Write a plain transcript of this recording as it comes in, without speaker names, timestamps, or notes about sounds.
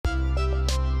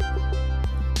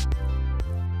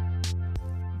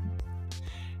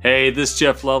Hey, this is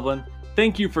Jeff Loveland.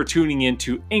 Thank you for tuning in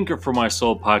to Anchor for My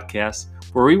Soul podcast,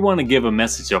 where we want to give a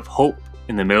message of hope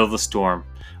in the middle of the storm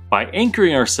by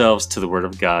anchoring ourselves to the Word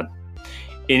of God.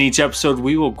 In each episode,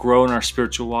 we will grow in our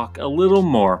spiritual walk a little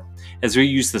more as we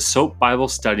use the SOAP Bible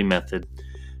study method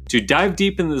to dive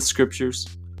deep into the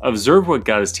scriptures, observe what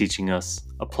God is teaching us,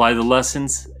 apply the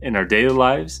lessons in our daily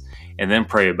lives, and then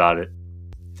pray about it.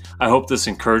 I hope this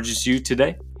encourages you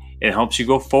today and helps you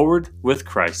go forward with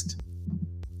Christ.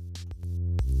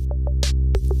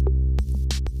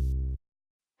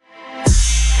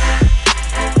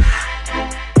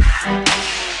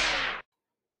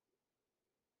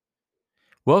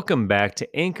 Welcome back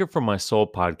to Anchor for My Soul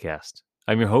podcast.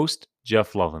 I'm your host,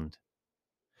 Jeff Loveland.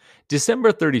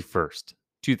 December 31st,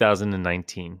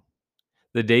 2019,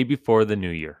 the day before the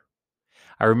new year.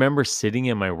 I remember sitting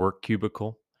in my work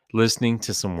cubicle, listening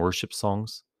to some worship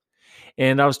songs,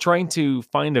 and I was trying to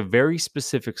find a very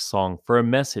specific song for a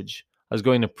message I was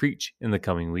going to preach in the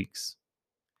coming weeks.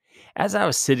 As I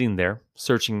was sitting there,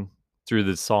 searching through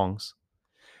the songs,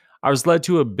 I was led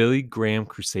to a Billy Graham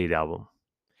Crusade album,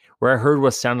 where I heard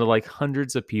what sounded like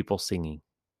hundreds of people singing.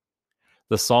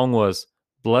 The song was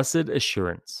Blessed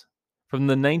Assurance from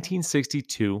the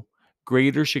 1962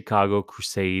 Greater Chicago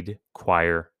Crusade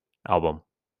Choir album.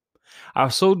 I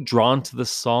was so drawn to the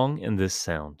song and this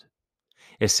sound.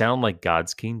 It sounded like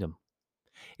God's kingdom.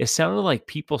 It sounded like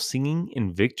people singing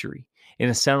in victory, and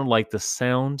it sounded like the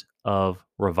sound of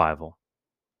revival.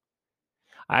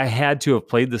 I had to have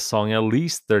played the song at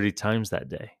least 30 times that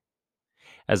day.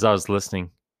 As I was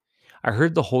listening, I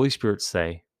heard the Holy Spirit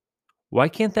say, "Why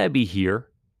can't that be here?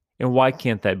 And why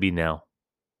can't that be now?"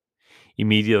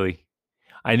 Immediately,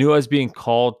 I knew I was being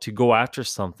called to go after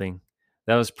something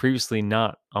that was previously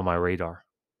not on my radar.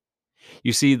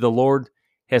 You see, the Lord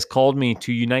has called me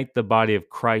to unite the body of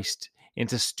Christ and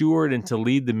to steward and to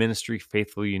lead the ministry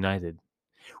Faithfully United,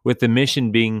 with the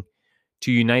mission being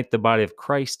to unite the body of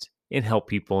Christ and help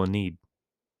people in need.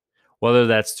 Whether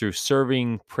that's through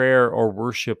serving, prayer, or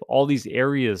worship, all these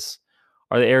areas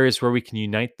are the areas where we can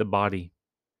unite the body.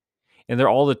 And they're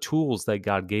all the tools that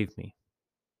God gave me.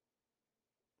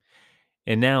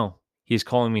 And now He's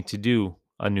calling me to do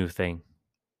a new thing.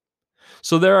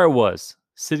 So there I was,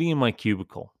 sitting in my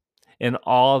cubicle, in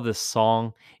awe of this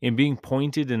song and being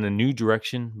pointed in a new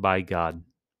direction by God.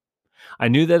 I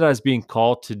knew that I was being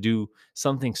called to do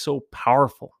something so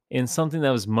powerful and something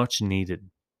that was much needed.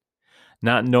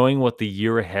 Not knowing what the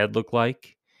year ahead looked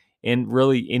like, and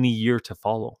really any year to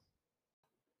follow.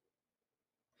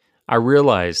 I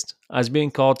realized I was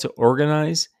being called to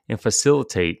organize and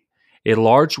facilitate a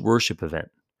large worship event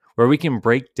where we can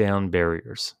break down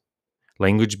barriers,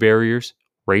 language barriers,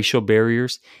 racial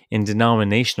barriers, and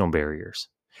denominational barriers,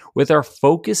 with our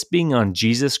focus being on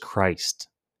Jesus Christ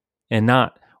and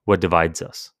not what divides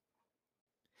us.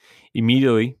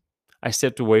 Immediately, I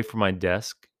stepped away from my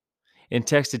desk and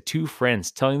texted two friends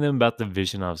telling them about the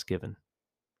vision I was given.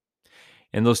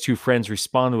 And those two friends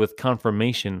responded with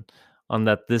confirmation on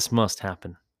that this must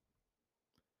happen.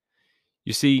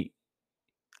 You see,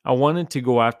 I wanted to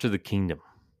go after the kingdom.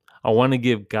 I want to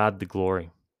give God the glory.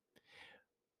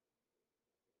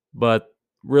 But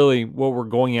really, what we're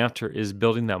going after is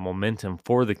building that momentum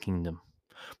for the kingdom.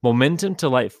 Momentum to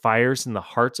light fires in the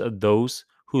hearts of those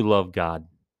who love God.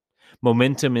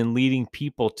 Momentum in leading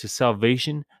people to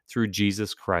salvation through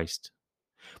Jesus Christ.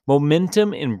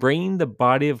 Momentum in bringing the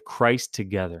body of Christ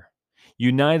together,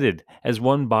 united as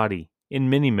one body in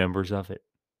many members of it.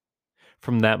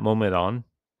 From that moment on,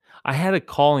 I had a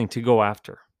calling to go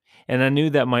after, and I knew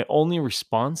that my only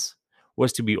response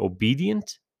was to be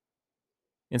obedient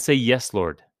and say, "Yes,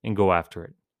 Lord," and go after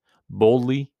it,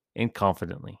 boldly and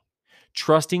confidently,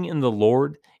 trusting in the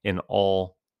Lord in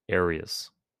all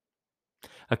areas.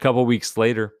 A couple weeks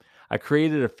later, I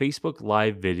created a Facebook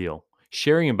Live video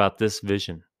sharing about this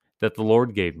vision that the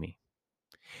Lord gave me.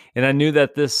 And I knew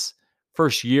that this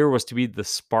first year was to be the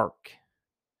spark,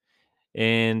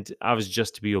 and I was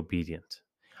just to be obedient.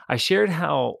 I shared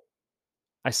how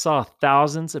I saw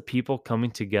thousands of people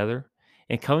coming together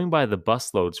and coming by the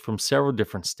busloads from several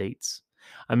different states.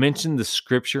 I mentioned the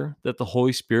scripture that the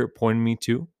Holy Spirit pointed me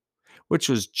to, which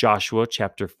was Joshua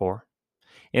chapter 4,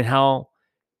 and how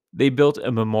they built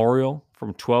a memorial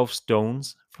from 12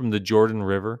 stones from the Jordan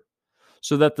River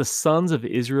so that the sons of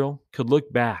Israel could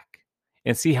look back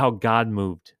and see how God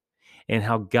moved and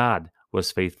how God was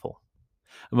faithful.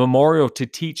 A memorial to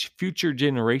teach future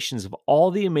generations of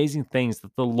all the amazing things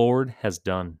that the Lord has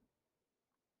done.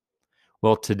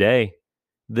 Well, today,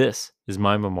 this is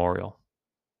my memorial.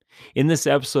 In this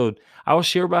episode, I will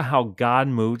share about how God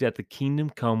moved at the Kingdom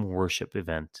Come worship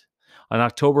event on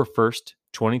October 1st,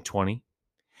 2020,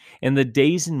 and the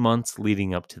days and months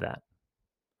leading up to that.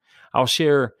 I'll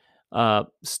share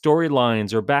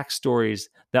storylines or backstories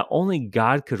that only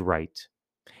God could write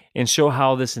and show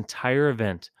how this entire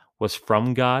event was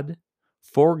from God,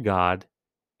 for God,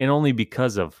 and only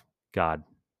because of God.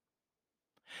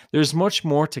 There's much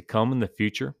more to come in the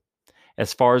future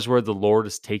as far as where the Lord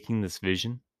is taking this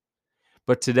vision.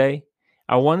 But today,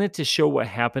 I wanted to show what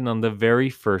happened on the very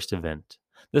first event,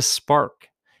 the spark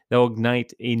that will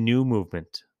ignite a new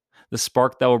movement, the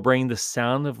spark that will bring the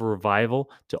sound of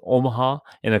revival to Omaha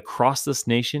and across this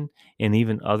nation and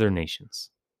even other nations.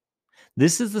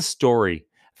 This is the story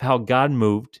of how God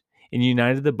moved and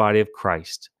united the body of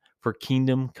Christ for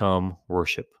kingdom come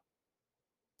worship.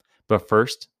 But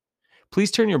first,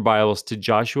 please turn your Bibles to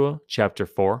Joshua chapter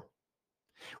 4.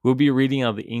 We'll be reading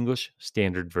out of the English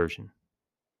Standard Version.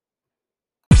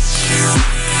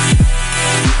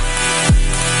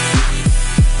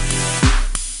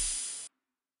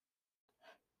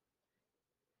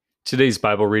 Today's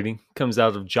Bible reading comes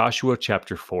out of Joshua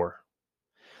chapter 4.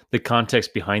 The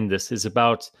context behind this is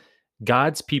about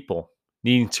God's people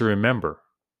needing to remember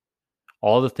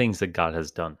all the things that God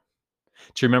has done,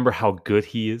 to remember how good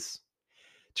He is,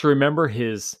 to remember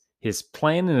His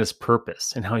plan and His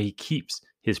purpose and how He keeps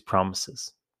His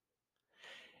promises,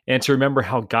 and to remember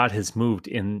how God has moved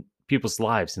in people's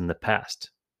lives in the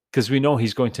past, because we know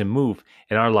He's going to move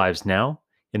in our lives now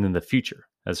and in the future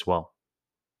as well.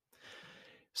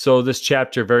 So this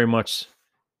chapter very much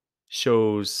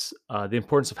shows the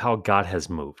importance of how God has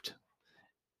moved.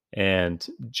 And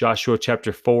Joshua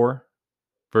chapter 4,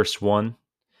 verse 1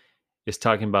 is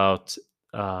talking about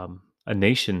a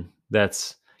nation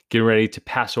that's getting ready to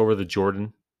pass over the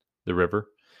Jordan, the river,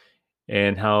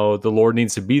 and how the Lord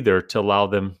needs to be there to allow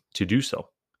them to do so.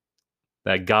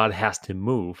 That God has to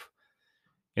move,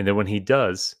 and then when He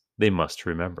does, they must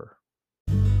remember.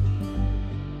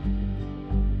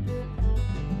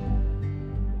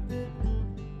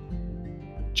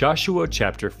 Joshua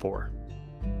chapter 4,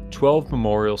 12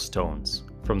 memorial stones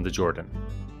from the Jordan.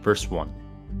 Verse 1.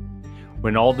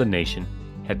 When all the nation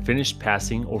had finished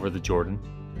passing over the Jordan,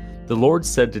 the Lord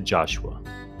said to Joshua,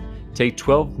 "Take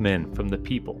 12 men from the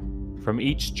people, from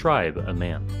each tribe a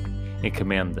man, and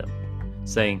command them,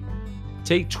 saying,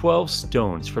 Take 12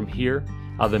 stones from here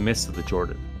out of the midst of the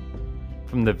Jordan,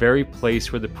 from the very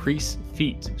place where the priest's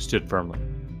feet stood firmly,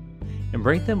 and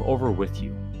bring them over with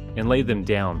you, and lay them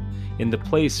down in the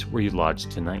place where you lodge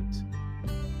tonight."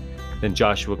 Then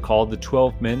Joshua called the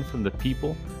 12 men from the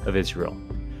people of Israel,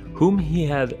 whom he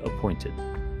had appointed,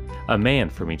 a man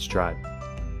from each tribe.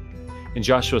 And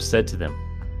Joshua said to them,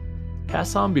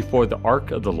 "Pass on before the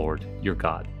ark of the Lord your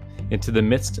God into the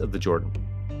midst of the Jordan,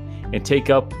 and take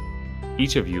up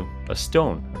each of you a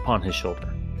stone upon his shoulder,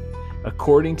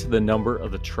 according to the number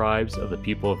of the tribes of the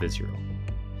people of Israel,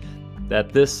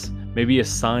 that this may be a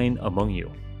sign among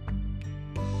you.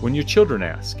 When your children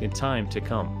ask in time to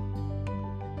come,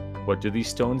 'What do these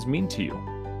stones mean to you?'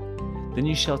 then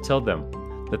you shall tell them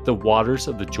that the waters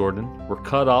of the Jordan were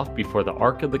cut off before the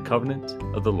ark of the covenant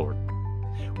of the Lord.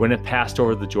 When it passed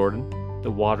over the Jordan, the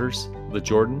waters of the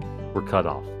Jordan were cut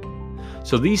off.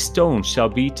 So these stones shall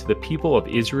be to the people of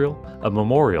Israel a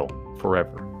memorial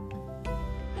forever."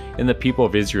 And the people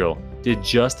of Israel did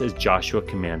just as Joshua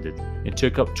commanded, and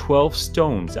took up 12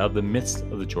 stones out of the midst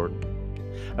of the Jordan,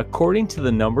 according to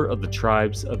the number of the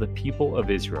tribes of the people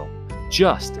of Israel,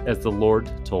 just as the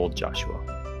Lord told Joshua.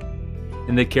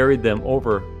 And they carried them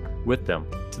over with them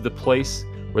to the place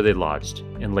where they lodged,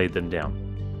 and laid them down.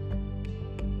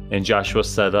 And Joshua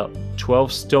set up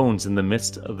 12 stones in the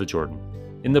midst of the Jordan,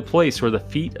 in the place where the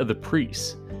feet of the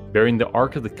priests bearing the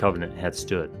ark of the covenant had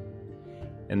stood.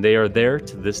 And they are there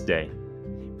to this day.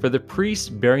 For the priests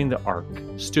bearing the ark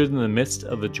stood in the midst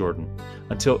of the Jordan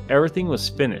until everything was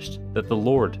finished that the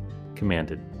Lord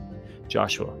commanded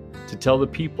Joshua to tell the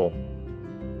people,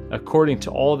 according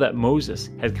to all that Moses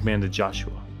had commanded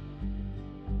Joshua.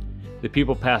 The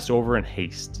people passed over in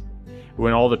haste.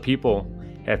 When all the people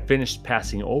had finished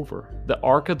passing over, the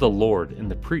ark of the Lord and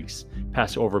the priests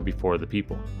passed over before the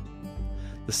people.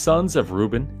 The sons of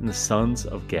Reuben and the sons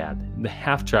of Gad, and the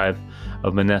half-tribe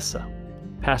of Manasseh,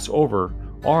 passed over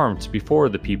armed before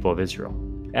the people of Israel,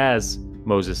 as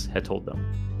Moses had told them.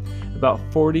 About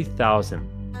 40,000,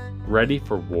 ready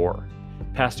for war,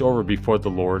 passed over before the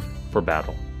Lord for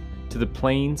battle, to the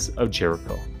plains of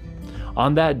Jericho.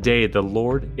 On that day the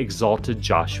Lord exalted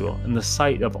Joshua in the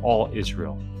sight of all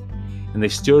Israel, and they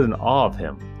stood in awe of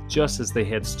him, just as they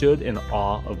had stood in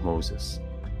awe of Moses,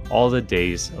 all the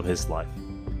days of his life.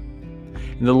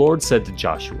 And the Lord said to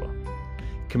Joshua,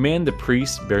 "Command the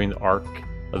priests bearing the ark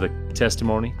of the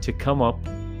testimony to come up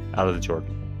out of the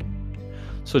Jordan."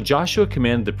 So Joshua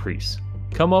commanded the priests,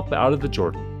 "Come up out of the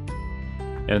Jordan."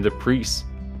 And the priests,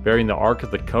 bearing the ark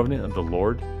of the covenant of the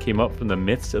Lord, came up from the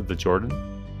midst of the Jordan,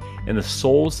 and the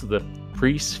soles of the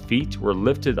priests' feet were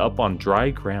lifted up on dry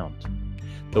ground.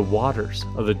 The waters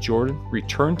of the Jordan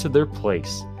returned to their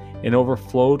place and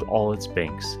overflowed all its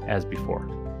banks as before.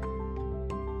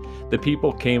 The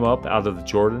people came up out of the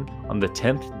Jordan on the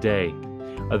 10th day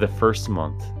of the first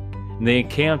month, and they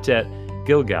encamped at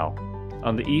Gilgal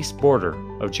on the east border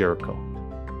of Jericho.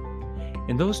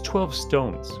 And those 12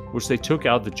 stones which they took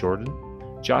out of the Jordan,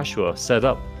 Joshua set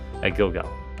up at Gilgal.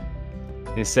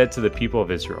 And he said to the people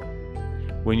of Israel,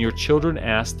 "When your children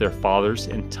ask their fathers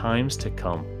in times to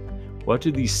come, 'What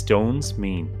do these stones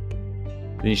mean?'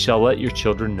 then you shall let your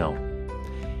children know.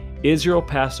 Israel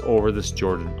passed over this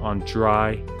Jordan on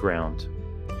dry ground.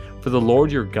 For the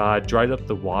Lord your God dried up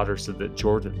the waters of the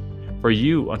Jordan for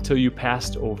you until you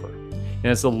passed over, and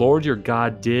as the Lord your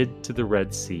God did to the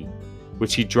Red Sea,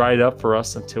 which he dried up for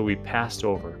us until we passed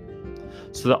over,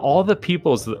 so that all the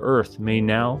peoples of the earth may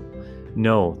now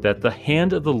know that the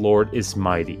hand of the Lord is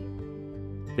mighty,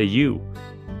 that you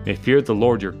may fear the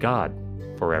Lord your God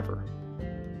forever."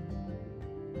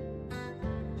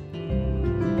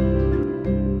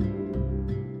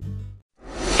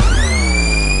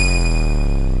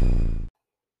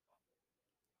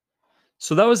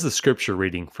 So that was the scripture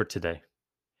reading for today.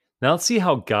 Now let's see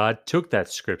how God took that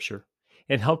scripture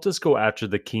and helped us go after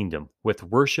the kingdom with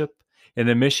worship and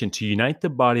a mission to unite the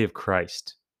body of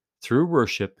Christ through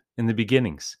worship in the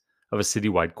beginnings of a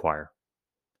citywide choir.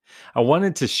 I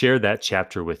wanted to share that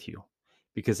chapter with you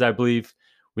because I believe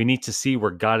we need to see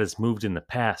where God has moved in the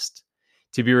past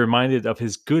to be reminded of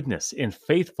his goodness and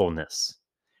faithfulness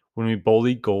when we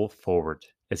boldly go forward,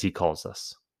 as he calls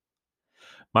us.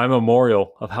 My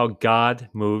memorial of how God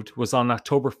moved was on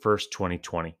October 1st,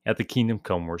 2020, at the Kingdom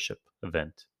Come Worship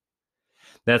event.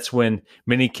 That's when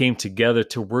many came together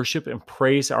to worship and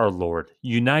praise our Lord,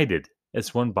 united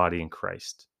as one body in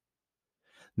Christ.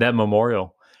 That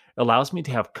memorial allows me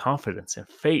to have confidence and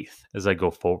faith as I go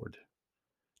forward.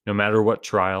 No matter what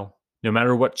trial, no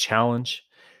matter what challenge,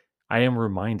 I am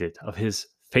reminded of his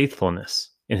faithfulness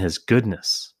and his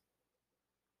goodness.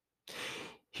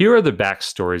 Here are the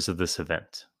backstories of this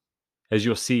event. As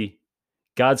you'll see,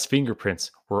 God's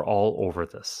fingerprints were all over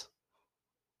this.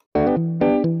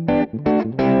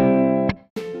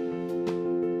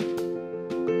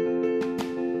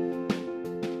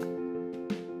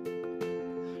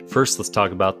 First, let's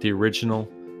talk about the original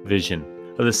vision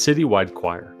of the citywide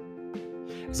choir.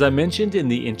 As I mentioned in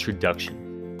the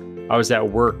introduction, I was at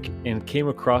work and came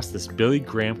across this Billy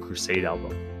Graham Crusade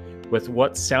album with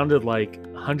what sounded like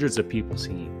hundreds of people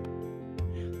singing.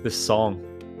 This song,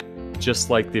 just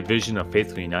like the vision of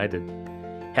Faithfully United,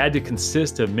 had to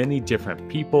consist of many different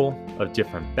people of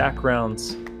different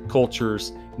backgrounds,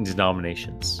 cultures, and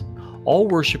denominations, all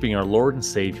worshiping our Lord and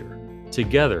Savior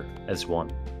together as one.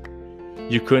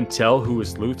 You couldn't tell who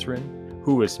was Lutheran,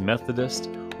 who was Methodist,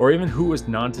 or even who was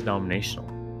non-denominational,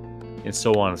 and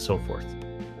so on and so forth.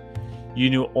 You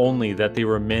knew only that they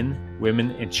were men,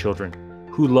 women, and children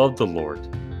who loved the Lord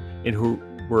and who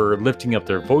were lifting up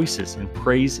their voices in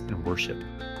praise and worship.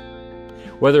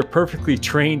 Whether perfectly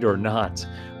trained or not,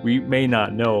 we may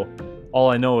not know. All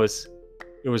I know is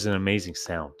it was an amazing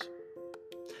sound.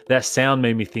 That sound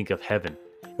made me think of heaven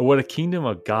and what a kingdom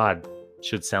of God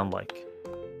should sound like.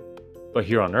 But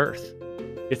here on earth,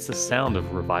 it's the sound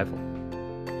of revival.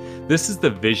 This is the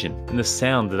vision and the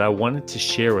sound that I wanted to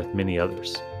share with many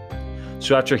others.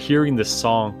 So after hearing this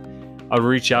song, I would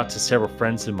reach out to several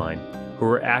friends of mine who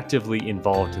were actively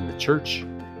involved in the church,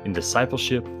 in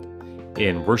discipleship,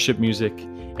 in worship music,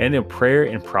 and in prayer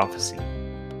and prophecy.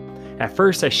 At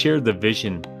first, I shared the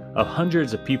vision of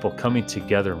hundreds of people coming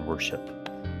together in worship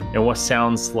and what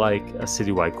sounds like a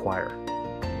citywide choir.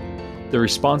 The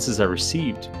responses I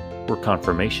received were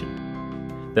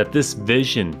confirmation that this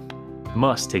vision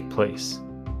must take place,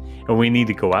 and we need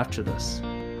to go after this.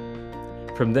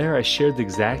 From there, I shared the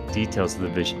exact details of the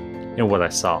vision and what I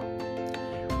saw,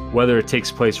 whether it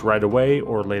takes place right away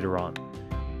or later on.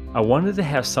 I wanted to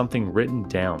have something written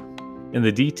down in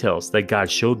the details that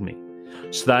God showed me,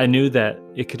 so that I knew that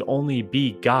it could only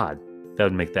be God that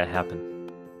would make that happen.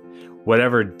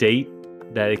 Whatever date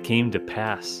that it came to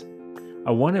pass,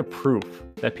 I wanted proof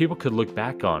that people could look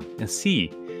back on and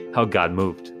see how God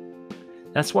moved.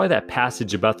 That's why that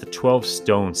passage about the 12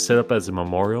 stones set up as a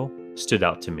memorial stood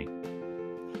out to me.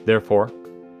 Therefore,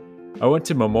 I went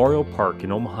to Memorial Park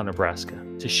in Omaha, Nebraska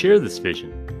to share this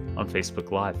vision on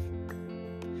Facebook Live.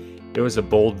 It was a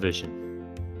bold vision.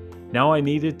 Now I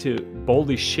needed to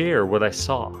boldly share what I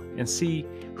saw and see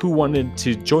who wanted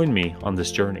to join me on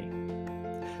this journey.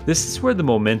 This is where the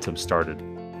momentum started.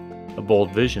 A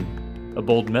bold vision, a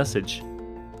bold message,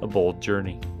 a bold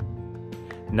journey.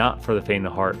 Not for the faint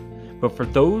of heart, but for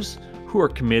those who are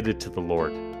committed to the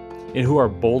Lord and who are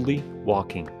boldly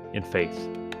walking in faith,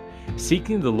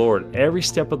 seeking the Lord every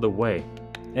step of the way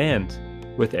and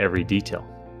with every detail.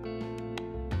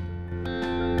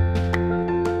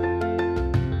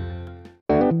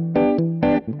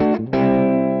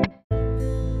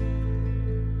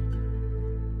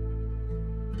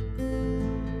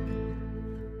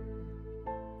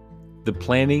 The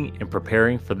planning and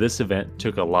preparing for this event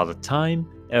took a lot of time,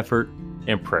 effort,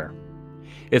 and prayer.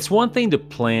 It's one thing to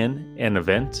plan an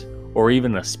event or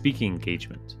even a speaking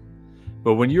engagement,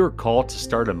 but when you are called to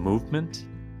start a movement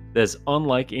that is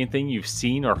unlike anything you've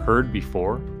seen or heard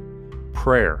before,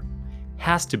 prayer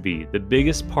has to be the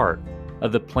biggest part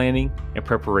of the planning and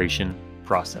preparation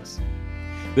process.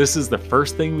 This is the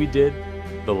first thing we did,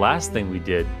 the last thing we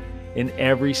did, and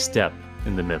every step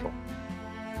in the middle.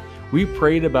 We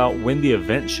prayed about when the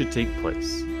event should take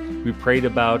place. We prayed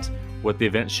about what the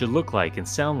event should look like and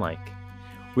sound like.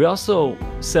 We also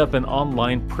set up an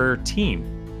online prayer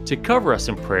team to cover us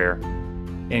in prayer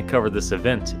and cover this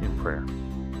event in prayer.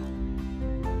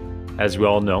 As we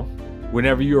all know,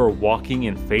 whenever you are walking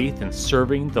in faith and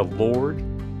serving the Lord,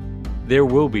 there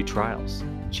will be trials,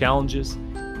 challenges,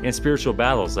 and spiritual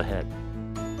battles ahead.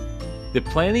 The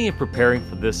planning and preparing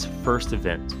for this first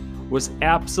event was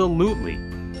absolutely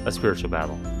a spiritual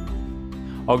battle.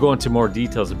 I'll go into more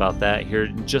details about that here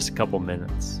in just a couple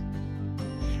minutes.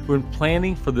 When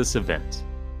planning for this event,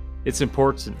 it's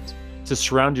important to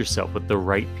surround yourself with the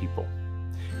right people.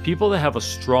 People that have a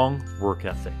strong work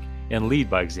ethic and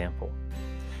lead by example.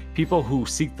 People who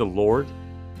seek the Lord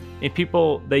and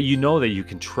people that you know that you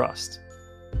can trust.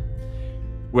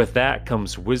 With that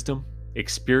comes wisdom,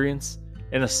 experience,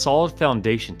 and a solid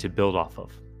foundation to build off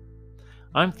of.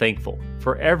 I'm thankful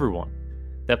for everyone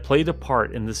that played a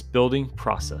part in this building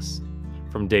process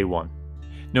from day one.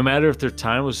 No matter if their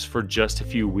time was for just a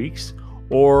few weeks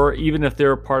or even if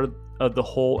they're a part of the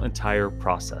whole entire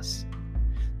process.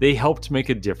 They helped make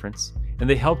a difference and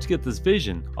they helped get this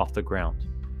vision off the ground.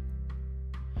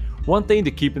 One thing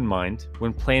to keep in mind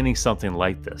when planning something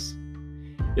like this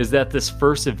is that this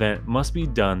first event must be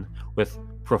done with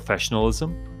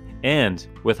professionalism and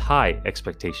with high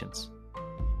expectations.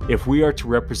 If we are to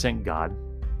represent God,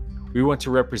 we want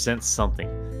to represent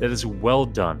something that is well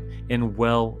done and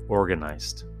well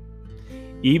organized.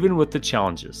 Even with the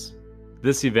challenges,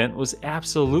 this event was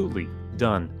absolutely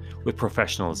done with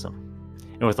professionalism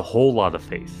and with a whole lot of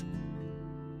faith.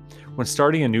 When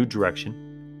starting a new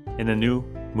direction in a new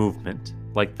movement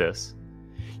like this,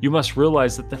 you must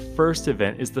realize that the first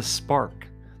event is the spark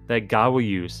that God will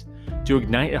use to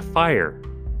ignite a fire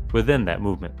within that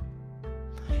movement.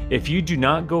 If you do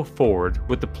not go forward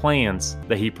with the plans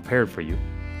that He prepared for you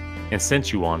and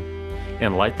sent you on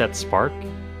and light that spark,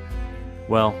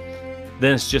 well,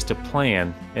 then it's just a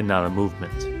plan and not a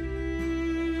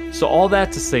movement. So all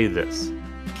that to say this,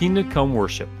 Kingdom Come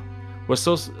Worship was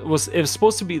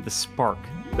supposed to be the spark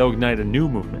that will ignite a new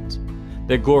movement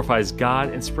that glorifies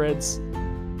God and spreads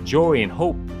joy and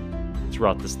hope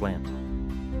throughout this land.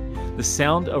 The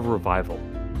sound of revival,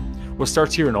 what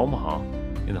starts here in Omaha,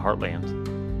 in the heartland,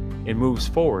 and moves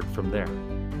forward from there.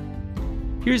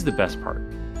 Here's the best part.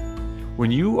 When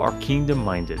you are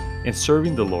kingdom-minded and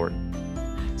serving the Lord,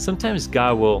 sometimes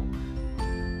God will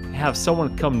have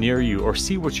someone come near you or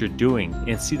see what you're doing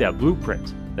and see that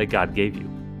blueprint that God gave you.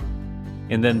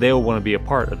 And then they'll want to be a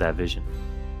part of that vision.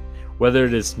 Whether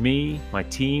it is me, my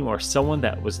team, or someone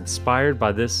that was inspired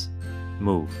by this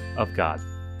move of God.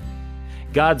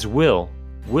 God's will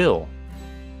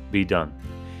be done,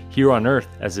 here on earth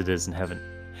as it is in heaven.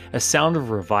 A sound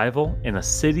of revival in a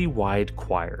city-wide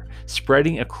choir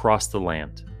spreading across the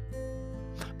land.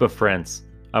 But friends,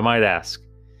 I might ask,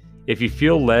 if you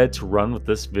feel led to run with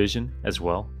this vision as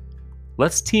well,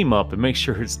 let's team up and make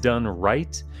sure it's done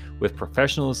right with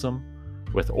professionalism,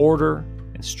 with order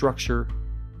and structure,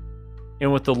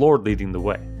 and with the Lord leading the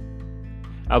way.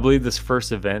 I believe this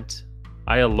first event,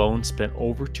 I alone spent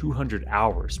over 200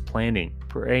 hours planning,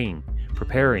 praying,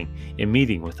 preparing, and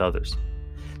meeting with others.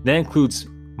 That includes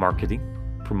marketing,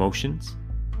 promotions,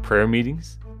 prayer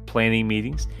meetings, planning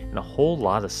meetings, and a whole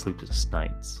lot of sleepless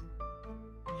nights.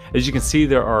 As you can see,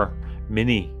 there are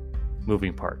many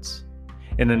moving parts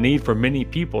and a need for many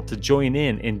people to join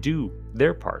in and do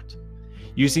their part,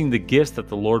 using the gifts that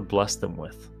the Lord blessed them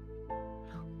with.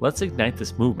 Let's ignite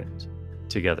this movement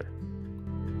together.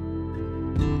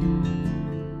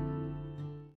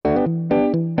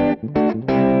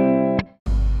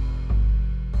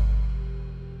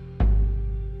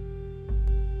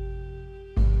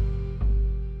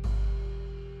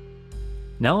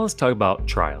 Now let's talk about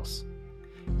trials.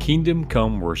 Kingdom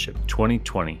Come Worship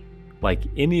 2020, like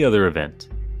any other event,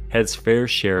 had its fair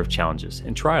share of challenges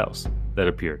and trials that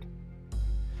appeared.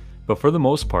 But for the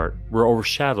most part, we're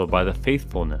overshadowed by the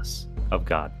faithfulness of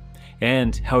God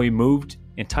and how He moved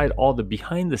and tied all the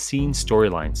behind-the-scenes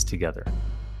storylines together.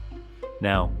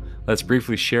 Now, let's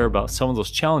briefly share about some of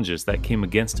those challenges that came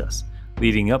against us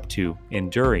leading up to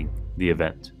and during the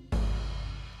event.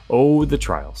 Oh, the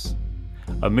trials.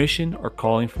 A mission or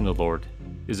calling from the Lord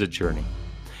is a journey.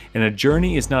 And a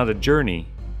journey is not a journey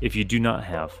if you do not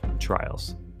have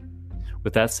trials.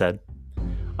 With that said,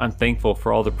 I'm thankful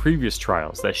for all the previous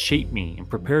trials that shaped me and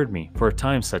prepared me for a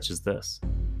time such as this.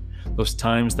 Those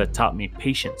times that taught me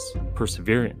patience,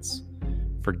 perseverance,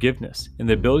 forgiveness, and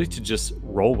the ability to just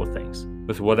roll with things,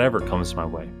 with whatever comes my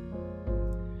way.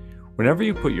 Whenever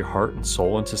you put your heart and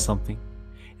soul into something,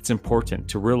 it's important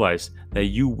to realize that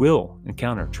you will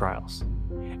encounter trials,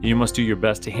 and you must do your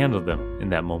best to handle them in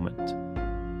that moment.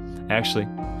 Actually,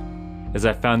 as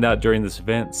I found out during this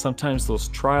event, sometimes those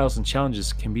trials and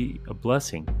challenges can be a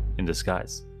blessing in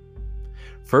disguise.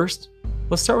 First,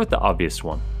 let's start with the obvious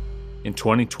one. In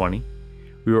 2020,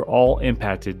 we were all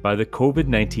impacted by the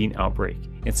COVID-19 outbreak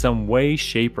in some way,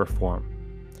 shape, or form.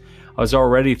 I was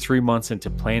already 3 months into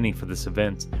planning for this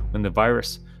event when the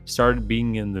virus started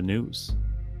being in the news.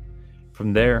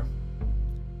 From there,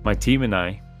 my team and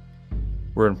I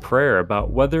were in prayer about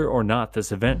whether or not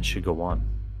this event should go on.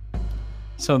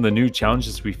 Some of the new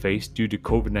challenges we faced due to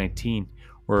COVID-19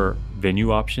 were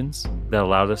venue options that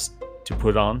allowed us to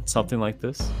put on something like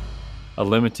this, a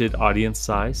limited audience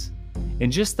size,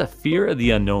 and just the fear of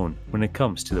the unknown when it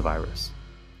comes to the virus.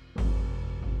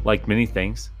 Like many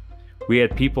things, we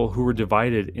had people who were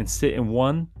divided and sit in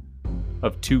one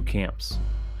of two camps.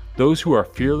 Those who are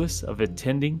fearless of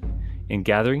attending and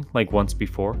gathering like once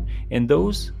before, and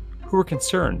those who were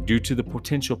concerned due to the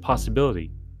potential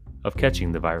possibility of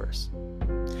catching the virus.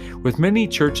 With many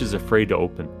churches afraid to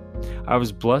open, I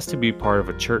was blessed to be part of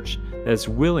a church that is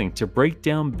willing to break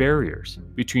down barriers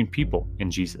between people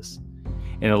and Jesus,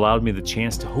 and allowed me the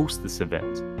chance to host this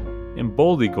event and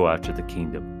boldly go after the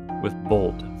kingdom with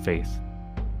bold faith.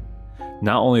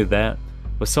 Not only that,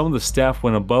 but some of the staff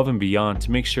went above and beyond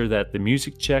to make sure that the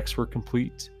music checks were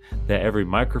complete, that every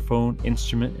microphone,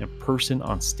 instrument, and person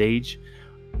on stage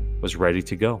was ready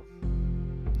to go.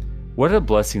 What a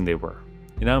blessing they were,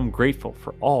 and I'm grateful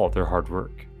for all their hard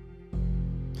work.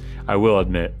 I will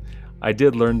admit, I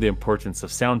did learn the importance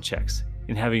of sound checks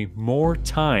and having more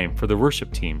time for the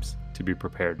worship teams to be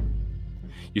prepared.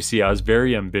 You see, I was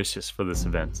very ambitious for this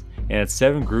event and had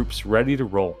 7 groups ready to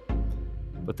roll,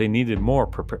 but they needed more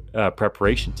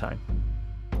preparation time.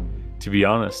 To be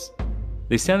honest,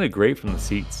 they sounded great from the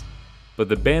seats, but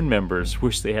the band members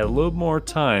wished they had a little more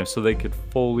time so they could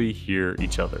fully hear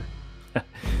each other.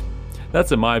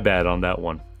 That's a my bad on that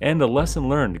one, and a lesson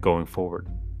learned going forward.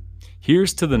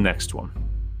 Here's to the next one.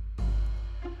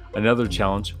 Another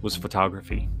challenge was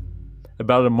photography.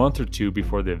 About a month or two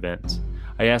before the event,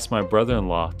 I asked my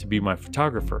brother-in-law to be my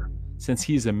photographer since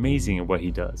he's amazing at what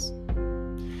he does.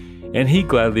 And he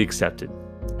gladly accepted.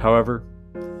 However,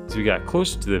 as we got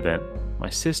closer to the event, my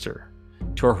sister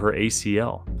tore her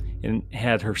ACL and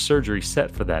had her surgery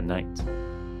set for that night,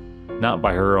 not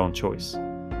by her own choice.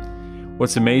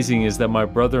 What's amazing is that my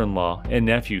brother-in-law and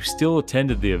nephew still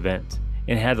attended the event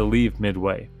and had to leave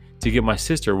midway to get my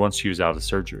sister once she was out of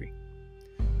surgery.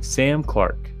 Sam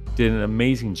Clark did an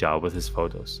amazing job with his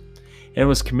photos and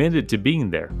was committed to being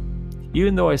there,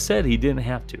 even though I said he didn't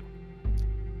have to.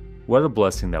 What a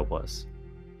blessing that was.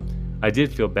 I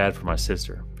did feel bad for my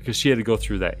sister because she had to go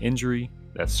through that injury,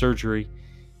 that surgery,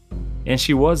 and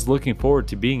she was looking forward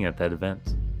to being at that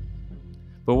event.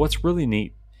 But what's really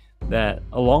neat, that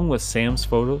along with Sam's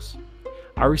photos,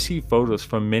 I received photos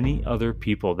from many other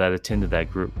people that attended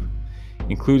that group,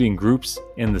 including groups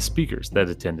and the speakers that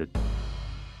attended.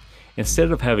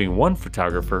 Instead of having one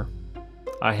photographer,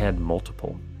 I had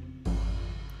multiple.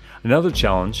 Another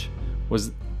challenge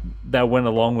was that went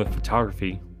along with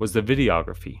photography was the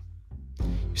videography.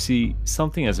 You see,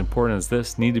 something as important as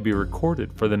this needed to be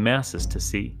recorded for the masses to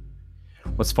see.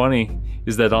 What's funny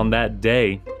is that on that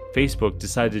day, Facebook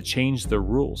decided to change the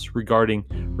rules regarding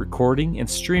recording and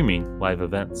streaming live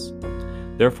events.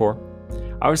 Therefore,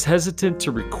 I was hesitant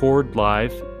to record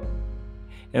live,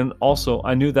 and also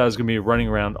I knew that I was going to be running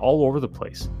around all over the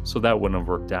place, so that wouldn't have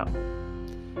worked out.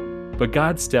 But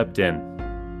God stepped in.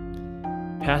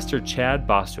 Pastor Chad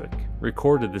Bostwick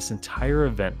recorded this entire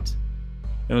event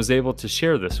and was able to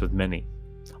share this with many.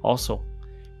 Also,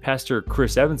 Pastor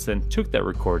Chris Evanson took that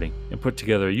recording and put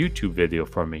together a YouTube video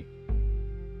for me.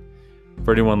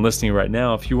 For anyone listening right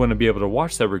now, if you want to be able to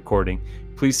watch that recording,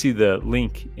 please see the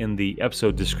link in the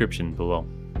episode description below.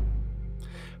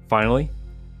 Finally,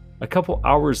 a couple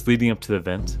hours leading up to the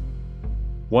event,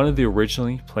 one of the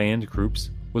originally planned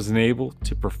groups was unable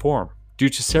to perform due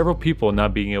to several people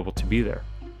not being able to be there.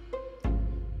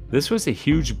 This was a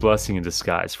huge blessing in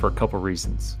disguise for a couple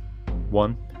reasons.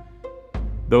 One,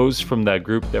 those from that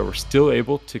group that were still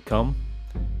able to come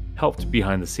helped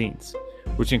behind the scenes,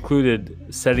 which included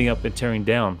setting up and tearing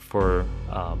down for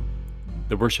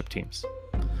the worship teams.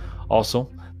 Also,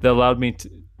 that allowed me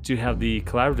to have the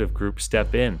collaborative group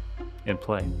step in and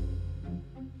play.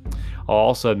 I'll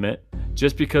also admit,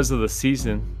 just because of the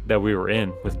season that we were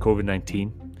in with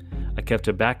COVID-19, I kept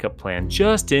a backup plan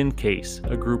just in case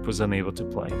a group was unable to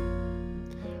play.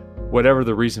 Whatever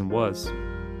the reason was,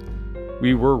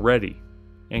 we were ready,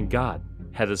 and God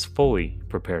had us fully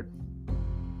prepared.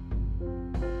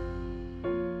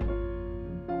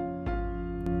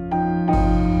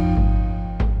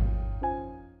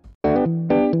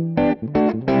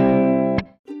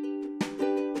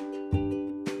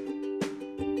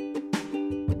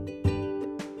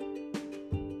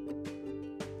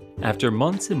 After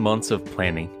months and months of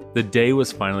planning, the day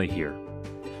was finally here.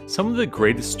 Some of the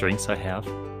greatest strengths I have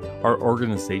are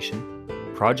organization,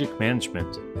 project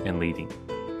management, and leading,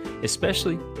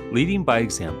 especially leading by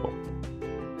example.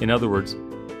 In other words,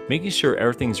 making sure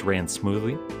everything's ran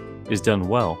smoothly, is done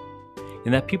well,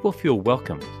 and that people feel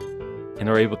welcomed and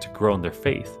are able to grow in their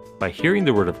faith by hearing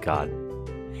the Word of God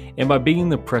and by being in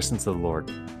the presence of the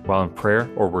Lord while in prayer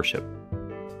or worship.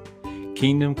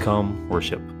 Kingdom Come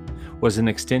Worship was an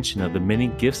extension of the many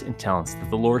gifts and talents that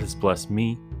the Lord has blessed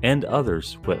me and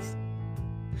others with.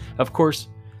 Of course,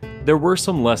 there were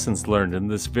some lessons learned in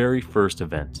this very first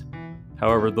event.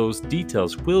 However, those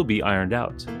details will be ironed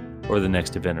out over the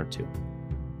next event or two.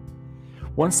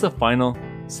 Once the final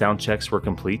sound checks were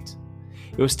complete,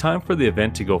 it was time for the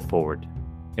event to go forward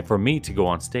and for me to go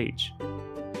on stage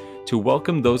to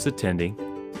welcome those attending,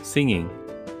 singing,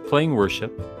 playing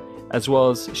worship, as well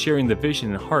as sharing the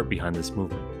vision and heart behind this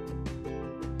movement.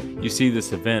 You see,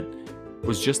 this event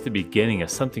was just the beginning of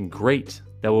something great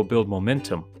that will build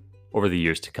momentum over the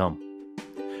years to come.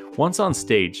 Once on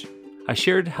stage, I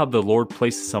shared how the Lord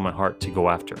places on my heart to go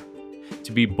after,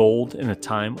 to be bold in a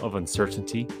time of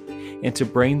uncertainty, and to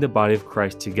bring the body of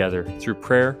Christ together through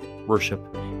prayer, worship,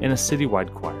 and a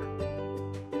citywide choir.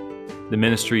 The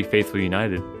ministry Faithfully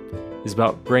United is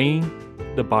about bringing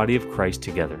the body of Christ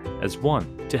together as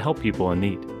one to help people in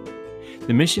need.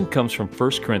 The mission comes from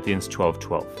 1 Corinthians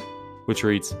 12:12, which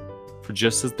reads, "For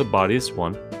just as the body is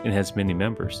one and has many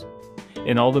members,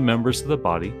 and all the members of the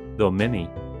body, though many,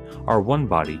 are one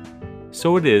body,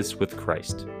 so it is with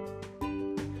Christ."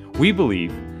 We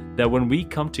believe that when we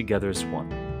come together as one,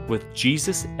 with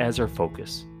Jesus as our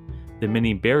focus, the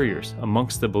many barriers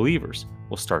amongst the believers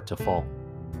will start to fall.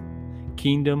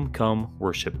 Kingdom Come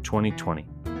Worship 2020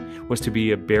 was to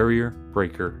be a barrier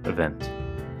breaker event.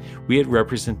 We had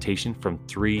representation from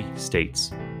 3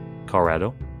 states,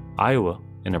 Colorado, Iowa,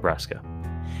 and Nebraska,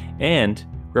 and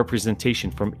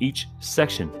representation from each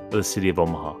section of the city of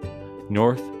Omaha,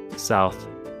 north, south,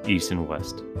 east, and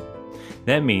west.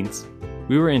 That means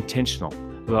we were intentional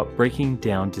about breaking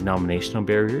down denominational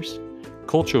barriers,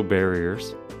 cultural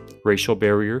barriers, racial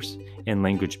barriers, and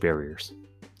language barriers.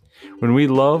 When we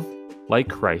love like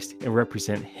Christ and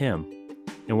represent Him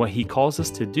and what He calls us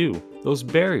to do, those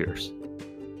barriers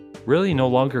really no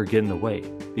longer get in the way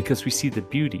because we see the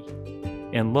beauty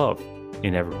and love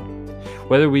in everyone.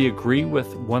 Whether we agree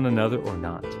with one another or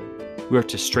not, we are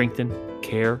to strengthen,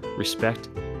 care, respect,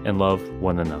 and love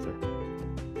one another.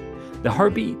 The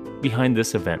heartbeat behind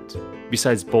this event,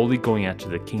 besides boldly going after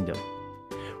the kingdom,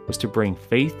 was to bring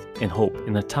faith and hope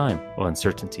in a time of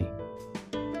uncertainty.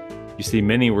 You see,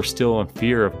 many were still in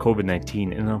fear of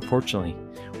COVID-19, and unfortunately,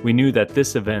 we knew that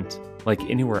this event, like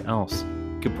anywhere else,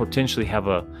 could potentially have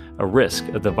a risk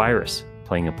of the virus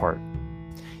playing a part.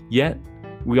 Yet,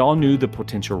 we all knew the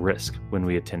potential risk when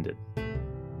we attended.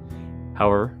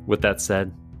 However, with that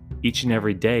said, each and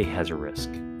every day has a risk.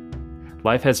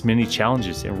 Life has many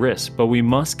challenges and risks, but we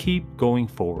must keep going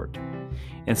forward.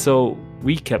 And so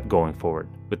we kept going forward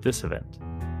with this event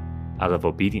out of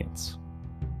obedience.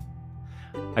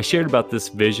 I shared about this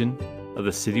vision of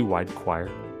the citywide choir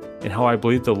and how I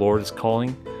believe the Lord is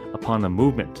calling upon a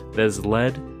movement that is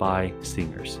led by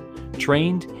singers,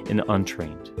 trained and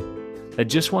untrained, that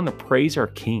just want to praise our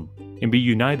King and be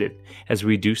united as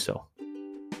we do so.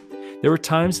 There were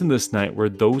times in this night where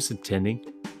those attending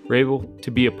were able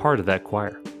to be a part of that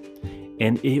choir,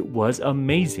 and it was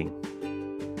amazing.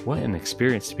 What an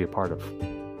experience to be a part of.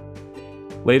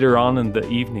 Later on in the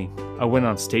evening, I went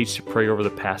on stage to pray over the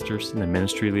pastors and the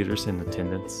ministry leaders in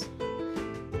attendance.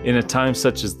 In a time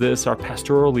such as this, our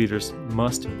pastoral leaders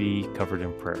must be covered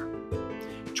in prayer.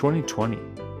 2020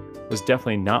 was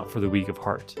definitely not for the weak of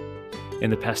heart,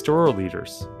 and the pastoral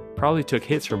leaders probably took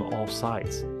hits from all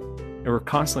sides and were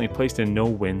constantly placed in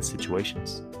no-win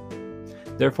situations.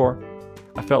 Therefore,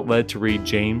 I felt led to read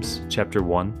James chapter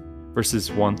 1,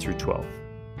 verses 1 through 12.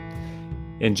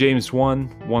 In James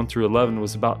 1 through 11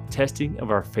 was about testing of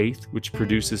our faith, which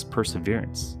produces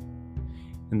perseverance.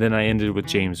 And then I ended with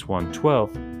James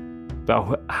 1:12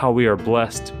 about how we are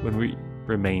blessed when we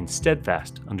remain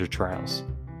steadfast under trials,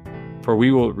 for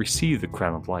we will receive the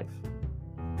crown of life.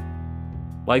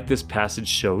 Like this passage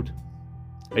showed,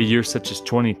 a year such as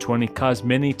 2020 caused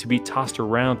many to be tossed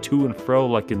around to and fro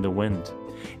like in the wind,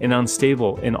 and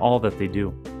unstable in all that they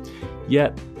do.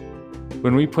 Yet,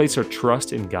 when we place our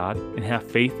trust in God and have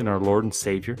faith in our Lord and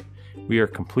Savior, we are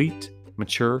complete,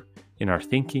 mature in our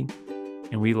thinking,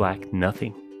 and we lack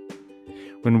nothing.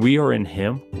 When we are in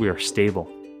Him, we are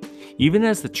stable, even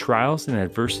as the trials and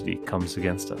adversity comes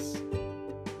against us.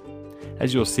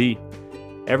 As you'll see,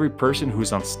 every person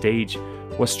who's on stage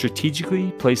was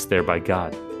strategically placed there by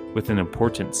God with an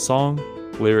important song,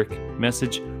 lyric,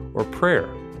 message, or prayer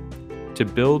to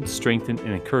build, strengthen,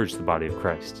 and encourage the body of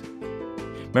Christ.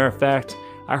 Matter of fact,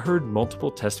 I heard multiple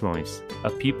testimonies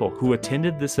of people who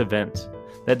attended this event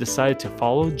that decided to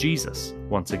follow Jesus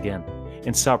once again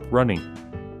and stop running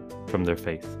from their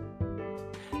faith.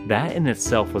 That in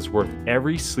itself was worth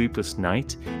every sleepless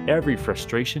night, every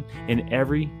frustration, and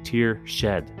every tear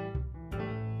shed.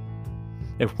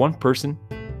 If one person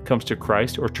comes to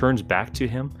Christ or turns back to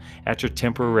Him after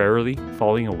temporarily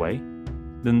falling away,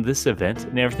 then this event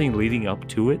and everything leading up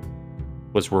to it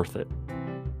was worth it.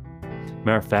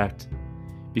 Matter of fact,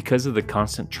 because of the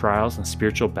constant trials and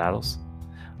spiritual battles,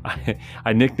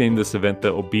 I nicknamed this event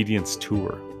the Obedience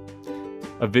Tour,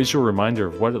 a visual reminder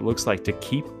of what it looks like to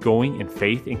keep going in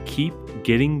faith and keep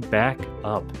getting back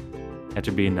up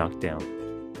after being knocked down.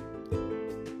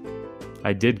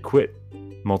 I did quit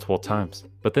multiple times,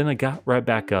 but then I got right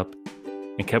back up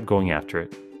and kept going after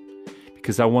it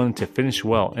because I wanted to finish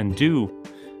well and do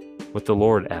what the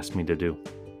Lord asked me to do.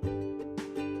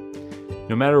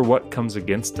 No matter what comes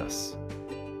against us,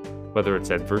 whether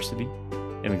it's adversity,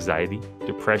 anxiety,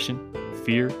 depression,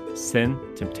 fear, sin,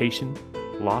 temptation,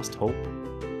 lost hope,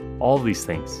 all these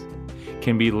things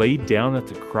can be laid down at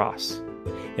the cross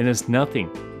and is nothing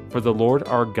for the Lord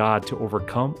our God to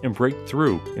overcome and break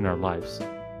through in our lives.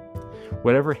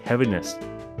 Whatever heaviness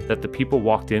that the people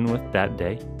walked in with that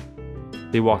day,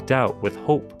 they walked out with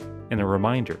hope and a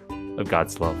reminder of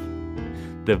God's love,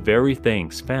 the very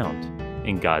things found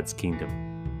in God's kingdom.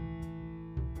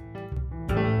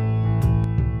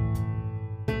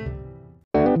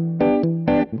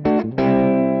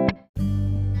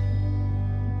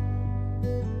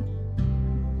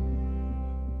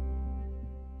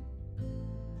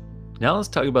 Now let's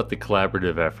talk about the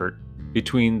collaborative effort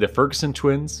between the Ferguson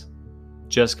twins,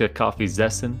 Jessica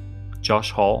Coffey-Zessin,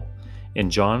 Josh Hall, and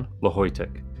John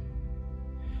Lahoytuk.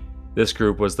 This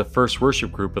group was the first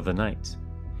worship group of the night,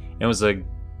 and was a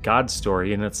God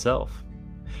story in itself.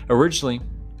 Originally,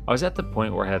 I was at the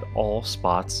point where I had all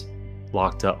spots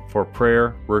locked up for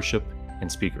prayer, worship,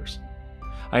 and speakers.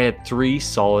 I had 3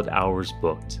 solid hours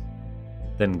booked.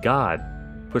 Then God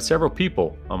put several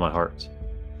people on my heart.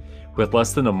 With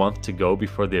less than a month to go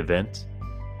before the event,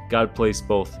 God placed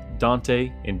both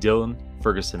Dante and Dylan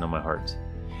Ferguson on my heart.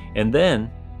 And then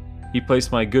He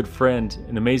placed my good friend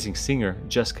and amazing singer,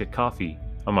 Jessica Coffey,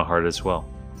 on my heart as well.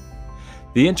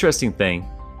 The interesting thing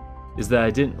is that I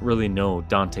didn't really know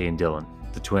Dante and Dylan,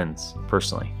 the twins,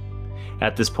 personally,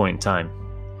 at this point in time.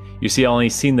 You see, I only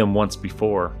seen them once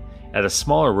before at a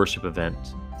smaller worship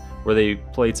event where they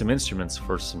played some instruments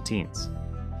for some teens.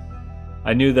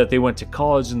 I knew that they went to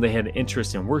college and they had an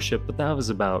interest in worship, but that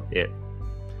was about it.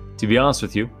 To be honest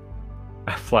with you,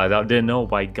 I flat out didn't know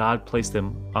why God placed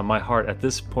them on my heart at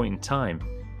this point in time,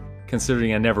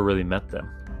 considering I never really met them.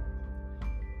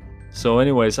 So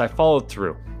anyways, I followed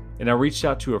through, and I reached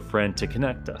out to a friend to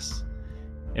connect us.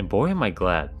 And boy, am I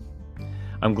glad.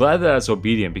 I'm glad that I was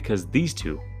obedient because these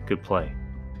two could play.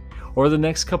 Over the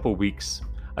next couple weeks,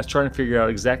 I was trying to figure out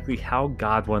exactly how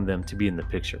God wanted them to be in the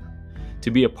picture, to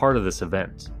be a part of this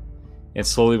event. And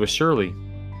slowly but surely,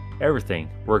 everything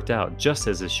worked out just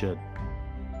as it should.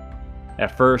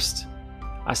 At first,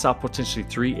 I saw potentially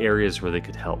 3 areas where they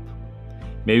could help.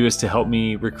 Maybe it was to help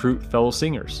me recruit fellow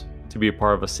singers to be a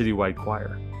part of a citywide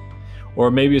choir.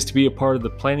 Or maybe it's to be a part of the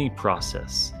planning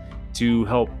process to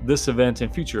help this event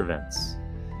and future events.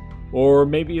 Or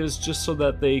maybe it was just so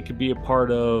that they could be a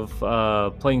part of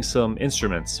playing some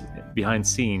instruments behind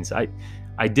scenes.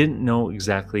 I didn't know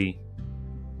exactly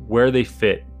where they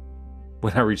fit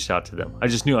when I reached out to them. I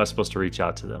just knew I was supposed to reach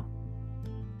out to them.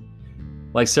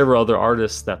 Like several other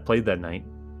artists that played that night,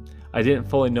 I didn't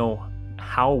fully know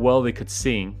how well they could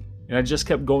sing, and I just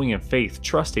kept going in faith,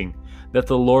 trusting that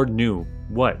the Lord knew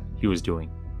what He was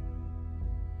doing.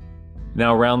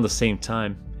 Now, around the same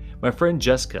time, my friend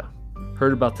Jessica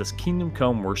heard about this Kingdom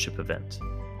Come worship event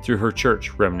through her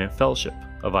church, Remnant Fellowship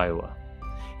of Iowa,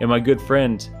 and my good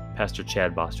friend, Pastor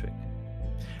Chad Bostwick,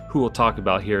 who we'll talk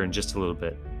about here in just a little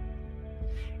bit.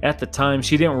 At the time,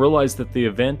 she didn't realize that the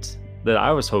event that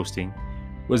I was hosting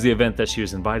was the event that she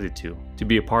was invited to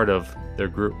be a part of their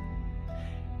group.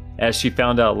 As she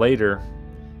found out later,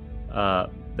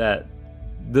 that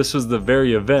this was the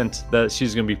very event that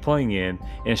she's going to be playing in,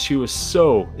 and she was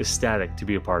so ecstatic to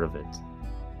be a part of it.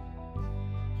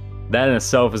 That in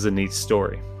itself is a neat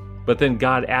story, but then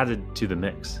God added to the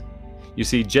mix. You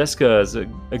see, Jessica is a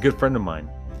good friend of mine,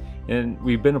 and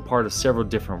we've been a part of several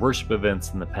different worship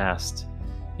events in the past,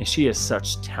 and she has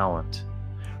such talent.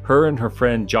 Her and her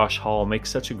friend Josh Hall make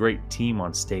such a great team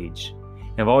on stage,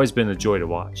 and have always been a joy to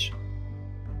watch.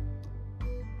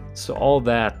 So all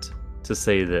that to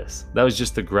say this, that was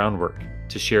just the groundwork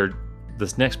to share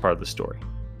this next part of the story.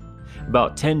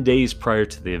 About 10 days prior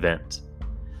to the event,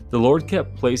 the Lord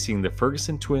kept placing the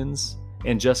Ferguson twins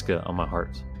and Jessica on my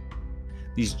heart.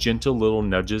 These gentle little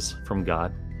nudges from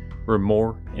God were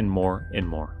more and more and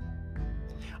more.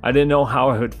 I didn't know how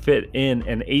I would fit in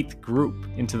an 8th group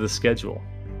into the schedule,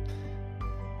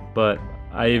 but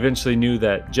I eventually knew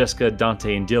that Jessica,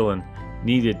 Dante, and Dylan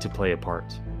needed to play a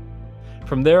part.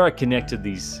 From there, I connected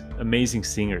these amazing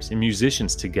singers and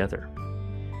musicians together.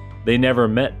 They never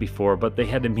met before, but they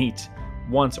had to meet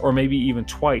once or maybe even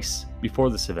twice before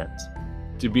this event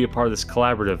to be a part of this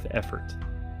collaborative effort.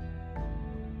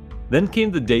 Then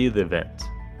came the day of the event.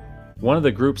 One of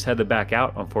the groups had to back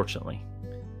out, unfortunately,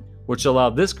 which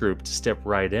allowed this group to step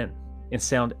right in and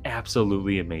sound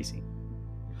absolutely amazing.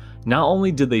 Not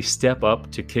only did they step up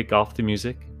to kick off the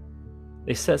music,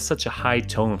 they set such a high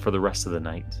tone for the rest of the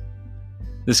night.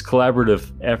 This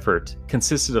collaborative effort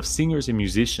consisted of singers and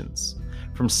musicians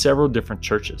from several different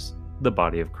churches, the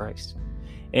body of Christ,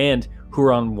 and who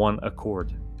were on one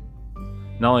accord.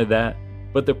 Not only that,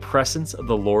 but the presence of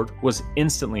the Lord was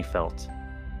instantly felt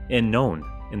and known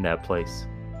in that place.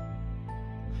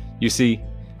 You see,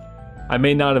 I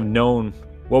may not have known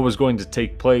what was going to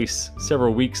take place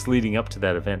several weeks leading up to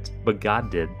that event, but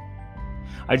God did.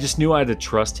 I just knew I had to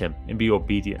trust Him and be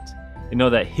obedient and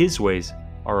know that His ways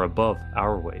are above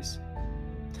our ways.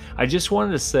 I just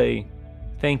wanted to say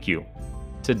thank you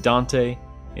to Dante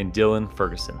and Dylan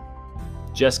Ferguson,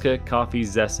 Jessica Coffey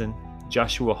Zessin,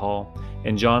 Joshua Hall,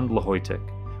 and John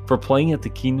Lahoytek for playing at the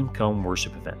Kingdom Come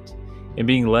worship event and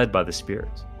being led by the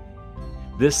Spirit.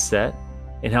 This set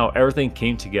and how everything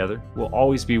came together will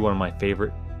always be one of my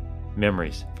favorite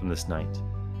memories from this night.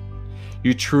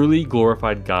 You truly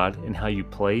glorified God in how you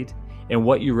played and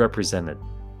what you represented.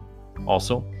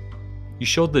 Also, you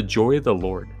showed the joy of the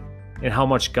Lord and how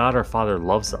much God our Father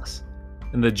loves us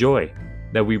and the joy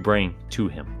that we bring to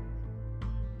Him.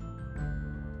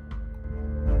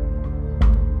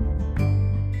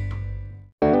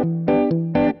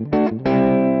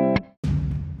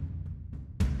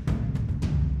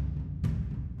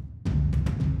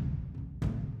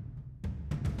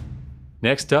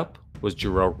 Next up was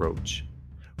Jarrell Roach.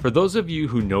 For those of you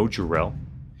who know Jarrell,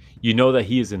 you know that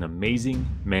he is an amazing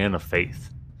man of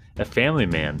faith, a family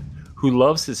man who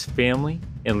loves his family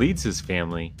and leads his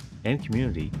family and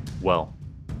community well.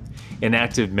 An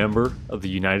active member of the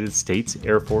United States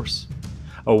Air Force,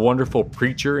 a wonderful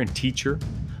preacher and teacher,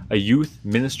 a youth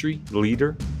ministry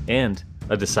leader, and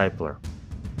a discipler.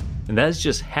 And that is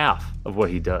just half of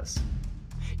what he does.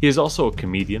 He is also a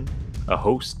comedian, a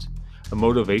host, a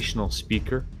motivational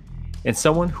speaker, and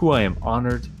someone who I am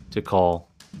honored to call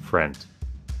friend.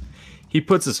 He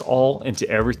puts us all into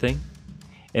everything,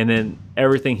 and in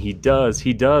everything he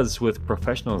does with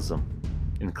professionalism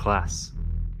and class.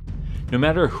 No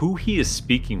matter who he is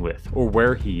speaking with or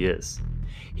where he is,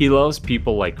 he loves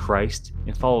people like Christ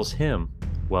and follows Him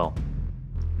well.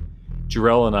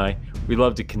 Jarrell and I, we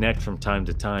love to connect from time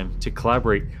to time to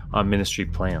collaborate on ministry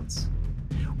plans.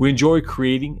 We enjoy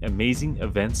creating amazing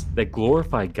events that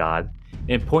glorify God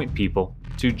and point people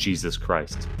to Jesus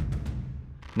Christ.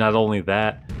 Not only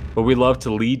that, but we love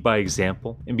to lead by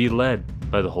example and be led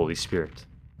by the Holy Spirit.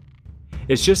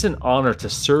 It's just an honor to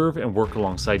serve and work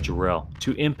alongside Jarrell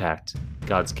to impact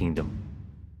God's kingdom.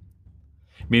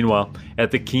 Meanwhile,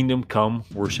 at the Kingdom Come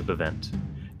worship event,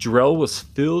 Jarrell was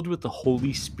filled with the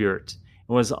Holy Spirit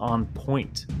and was on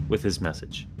point with his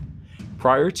message.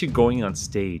 Prior to going on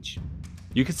stage,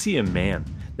 you could see a man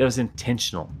that was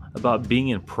intentional about being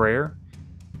in prayer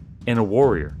and a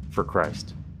warrior for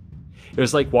Christ. It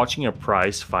was like watching a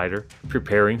prize fighter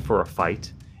preparing for a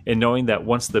fight and knowing that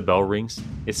once the bell rings,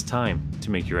 it's time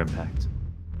to make your impact.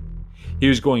 He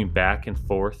was going back and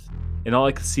forth, and all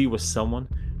I could see was someone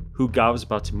who God was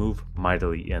about to move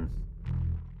mightily in.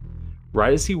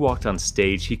 Right as he walked on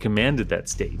stage, he commanded that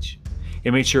stage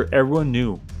and made sure everyone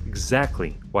knew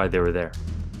exactly why they were there.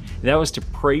 And that was to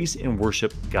praise and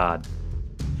worship God.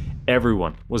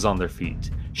 Everyone was on their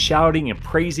feet, shouting and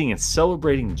praising and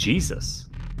celebrating Jesus.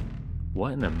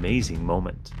 What an amazing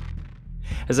moment.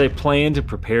 As I planned and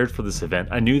prepared for this event,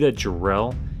 I knew that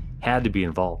Jarrell had to be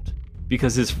involved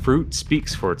because his fruit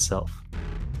speaks for itself.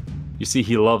 You see,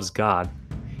 he loves God,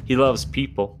 he loves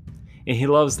people, and he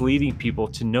loves leading people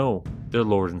to know their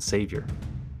Lord and Savior.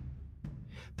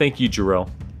 Thank you, Jarrell,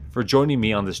 for joining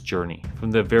me on this journey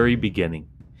from the very beginning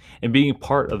and being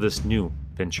part of this new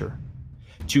venture.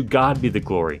 To God be the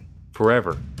glory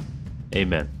forever.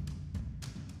 Amen.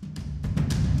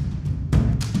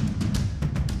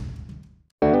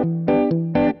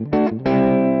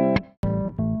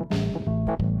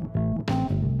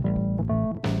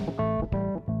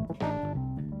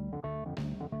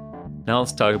 Now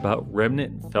let's talk about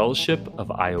Remnant Fellowship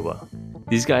of Iowa.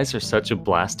 These guys are such a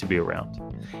blast to be around.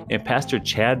 And Pastor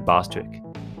Chad Bostwick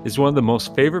is one of the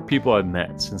most favorite people I've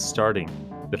met since starting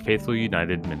the Faithful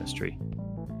United ministry.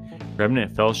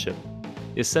 Remnant Fellowship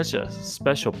is such a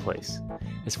special place,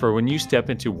 as for when you step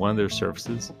into one of their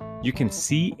services, you can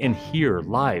see and hear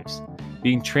lives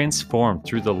being transformed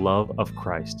through the love of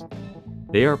Christ.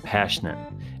 They are passionate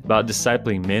about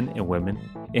discipling men and women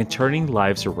and turning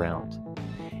lives around.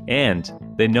 And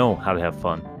they know how to have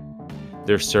fun.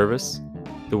 Their service,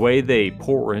 the way they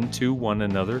pour into one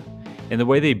another, and the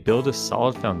way they build a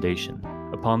solid foundation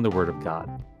upon the Word of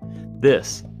God.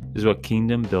 This is what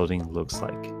kingdom building looks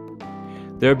like.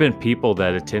 There have been people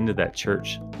that attended that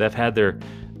church that have had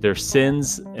their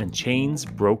sins and chains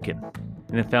broken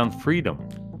and have found freedom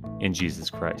in Jesus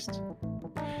Christ.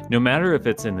 No matter if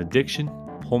it's an addiction,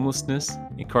 homelessness,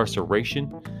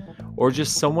 incarceration, or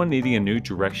just someone needing a new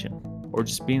direction, or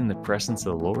just being in the presence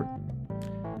of the Lord.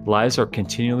 Lives are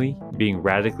continually being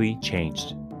radically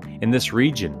changed, and this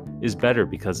region is better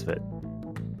because of it.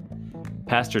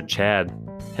 Pastor Chad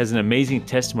has an amazing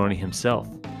testimony himself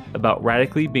about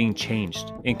radically being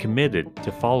changed and committed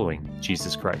to following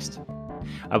Jesus Christ.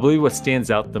 I believe what stands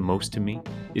out the most to me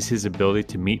is his ability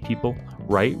to meet people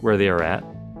right where they are at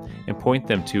and point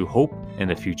them to hope and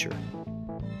a future.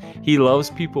 He loves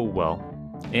people well,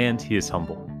 and he is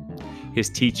humble. His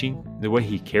teaching, the way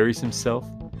he carries himself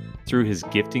through his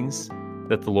giftings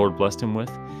that the Lord blessed him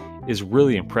with, is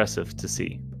really impressive to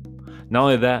see. Not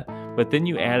only that, but then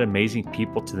you add amazing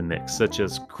people to the mix, such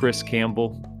as Chris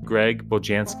Campbell, Greg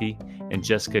Bojanski, and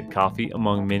Jessica Coffey,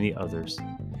 among many others.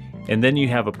 And then you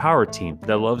have a power team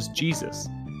that loves Jesus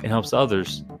and helps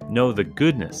others know the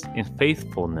goodness and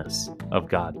faithfulness of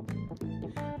God.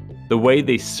 The way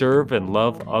they serve and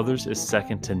love others is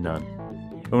second to none.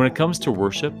 And when it comes to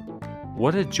worship,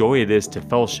 what a joy it is to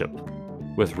fellowship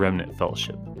with Remnant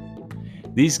Fellowship.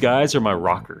 These guys are my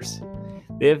rockers.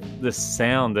 They have this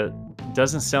sound that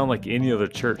doesn't sound like any other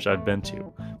church I've been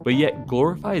to, but yet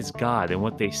glorifies God in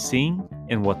what they sing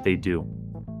and what they do.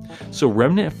 So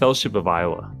Remnant Fellowship of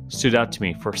Iowa stood out to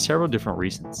me for several different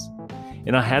reasons,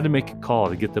 and I had to make a call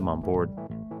to get them on board.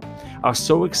 I was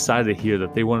so excited to hear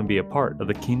that they want to be a part of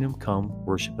the Kingdom Come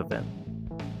worship event.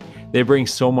 They bring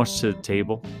so much to the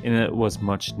table, and it was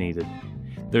much needed.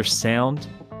 Their sound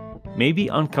may be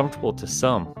uncomfortable to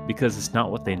some because it's not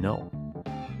what they know,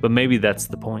 but maybe that's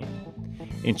the point.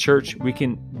 In church, we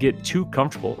can get too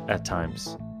comfortable at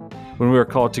times when we are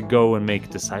called to go and make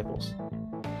disciples,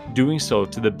 doing so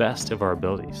to the best of our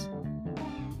abilities.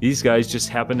 These guys just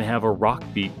happen to have a rock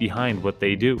beat behind what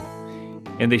they do,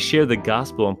 and they share the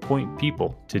gospel and point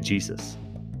people to Jesus.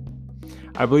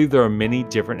 I believe there are many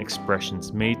different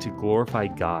expressions made to glorify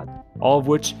God, all of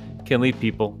which can lead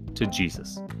people to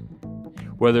Jesus.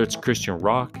 Whether it's Christian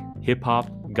rock, hip-hop,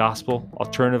 gospel,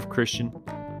 alternative Christian,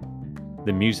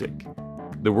 the music,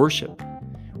 the worship,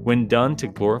 when done to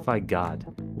glorify God,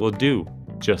 will do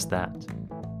just that.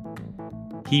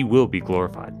 He will be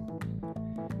glorified.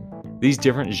 These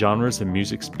different genres of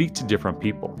music speak to different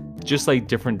people, just like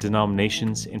different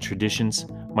denominations and traditions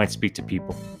might speak to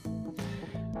people.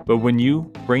 But when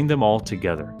you bring them all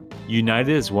together,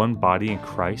 united as one body in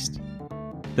Christ,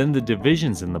 then the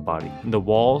divisions in the body and the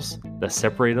walls that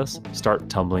separate us start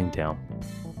tumbling down.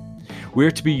 We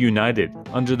are to be united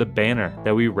under the banner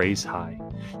that we raise high,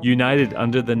 united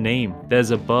under the name that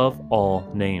is above all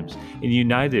names, and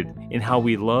united in how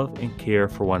we love and care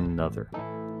for one another.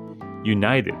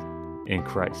 United in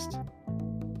Christ.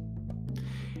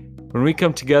 When we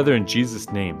come together in Jesus'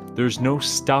 name, there's no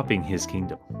stopping His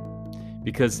kingdom,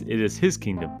 because it is His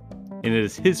kingdom and it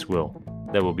is His will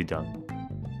that will be done.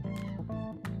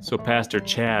 So Pastor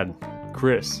Chad,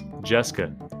 Chris,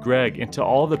 Jessica, Greg, and to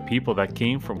all the people that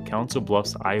came from Council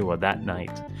Bluffs, Iowa that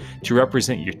night to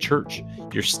represent your church,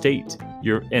 your state,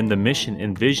 and the mission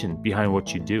and vision behind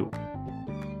what you do.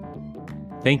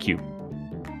 Thank you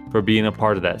for being a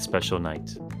part of that special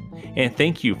night. And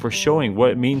thank you for showing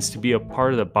what it means to be a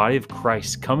part of the body of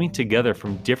Christ, coming together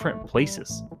from different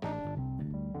places,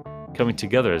 coming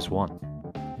together as one.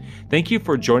 Thank you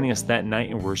for joining us that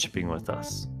night and worshiping with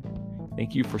us.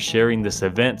 Thank you for sharing this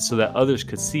event so that others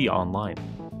could see online.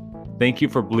 Thank you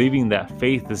for believing that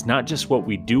faith is not just what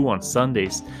we do on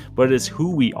Sundays, but is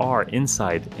who we are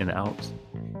inside and out.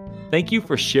 Thank you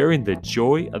for sharing the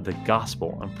joy of the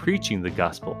gospel and preaching the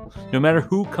gospel, no matter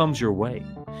who comes your way,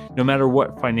 no matter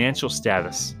what financial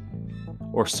status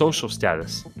or social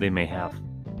status they may have.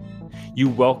 You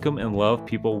welcome and love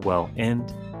people well,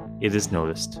 and it is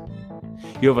noticed.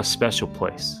 You have a special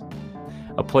place,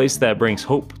 a place that brings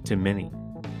hope to many,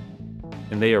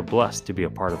 and they are blessed to be a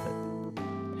part of it.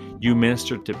 You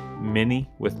minister to many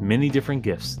with many different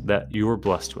gifts that you are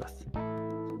blessed with,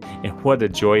 and what a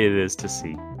joy it is to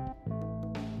see.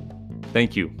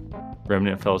 Thank you,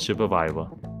 Remnant Fellowship of Iowa.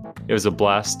 It was a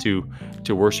blast to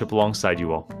worship alongside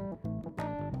you all.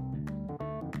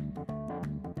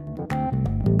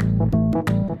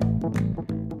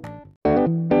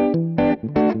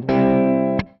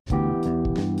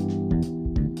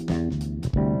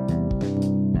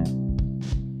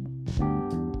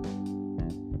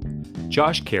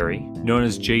 Josh Carey, known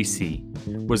as JC,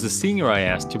 was the singer I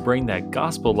asked to bring that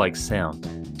gospel-like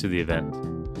sound to the event.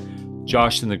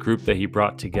 Josh and the group that he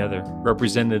brought together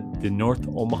represented the North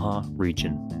Omaha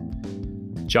region.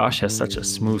 Josh has such a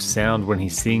smooth sound when he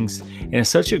sings and is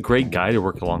such a great guy to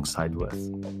work alongside with.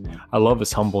 I love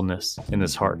his humbleness and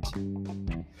his heart.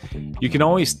 You can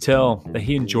always tell that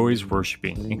he enjoys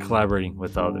worshiping and collaborating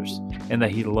with others, and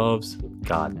that he loves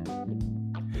God.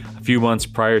 A few months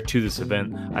prior to this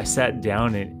event, I sat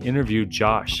down and interviewed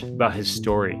Josh about his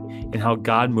story and how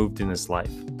God moved in his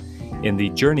life in the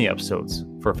Journey episodes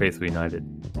for Faithfully United.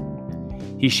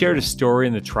 He shared his story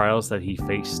and the trials that he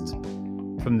faced.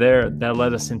 From there, that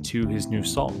led us into his new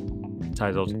song,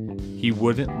 titled He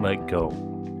Wouldn't Let Go,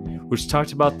 which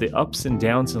talked about the ups and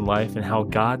downs in life and how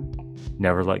God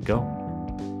never let go.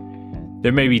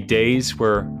 There may be days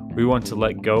where we want to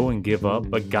let go and give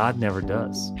up, but God never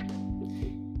does.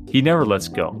 He never lets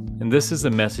go, and this is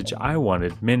the message I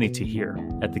wanted many to hear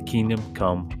at the Kingdom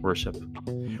Come worship.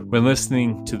 When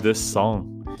listening to this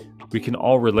song, we can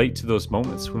all relate to those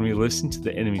moments when we listen to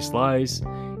the enemy's lies,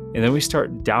 and then we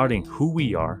start doubting who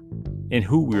we are and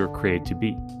who we were created to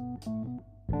be.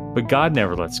 But God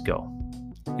never lets go,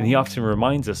 and He often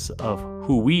reminds us of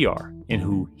who we are and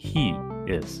who He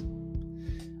is.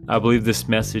 I believe this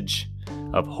message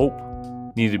of hope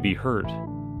needed to be heard,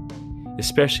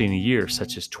 especially in a year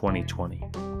such as 2020.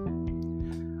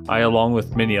 I, along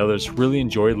with many others, really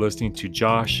enjoyed listening to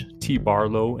Josh, T.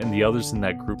 Barlow, and the others in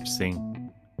that group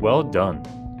sing, "Well done."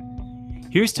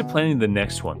 Here's to planning the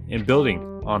next one and building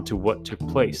onto what took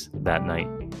place that night.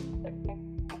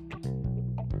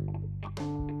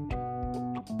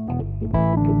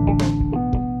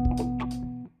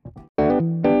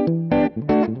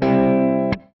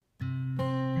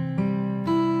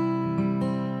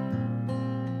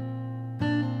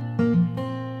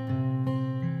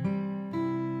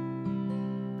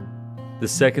 The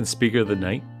second speaker of the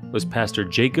night was Pastor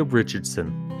Jacob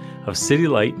Richardson of City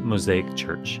Light Mosaic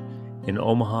Church in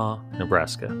Omaha,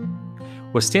 Nebraska.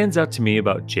 What stands out to me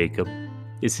about Jacob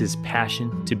is his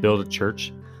passion to build a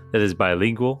church that is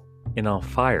bilingual and on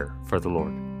fire for the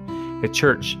Lord. A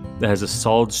church that has a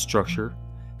solid structure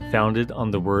founded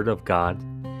on the Word of God,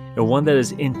 and one that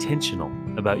is intentional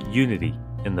about unity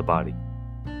in the body.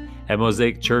 At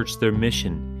Mosaic Church, their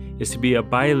mission is to be a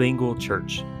bilingual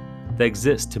church that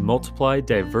exists to multiply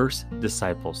diverse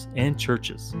disciples and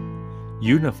churches,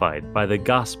 unified by the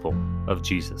gospel of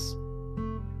Jesus.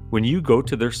 When you go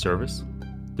to their service,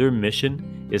 their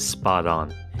mission is spot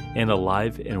on and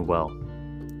alive and well.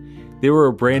 They were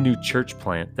a brand new church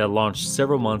plant that launched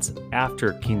several months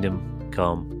after Kingdom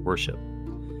Come worship,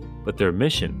 but their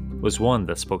mission was one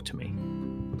that spoke to me.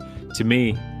 To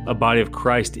me, a body of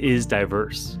Christ is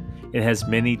diverse. It has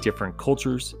many different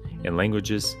cultures and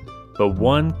languages, but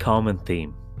one common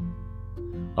theme.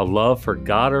 a love for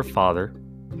God our Father,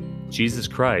 Jesus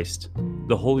Christ,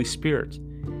 the Holy Spirit,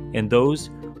 and those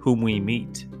whom we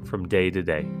meet from day to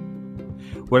day.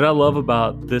 What I love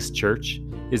about this church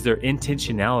is their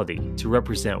intentionality to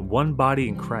represent one body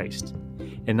in Christ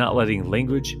and not letting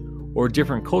language or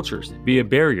different cultures be a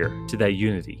barrier to that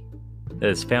unity that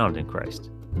is found in Christ.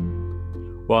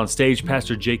 While on stage,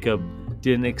 Pastor Jacob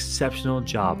did an exceptional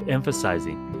job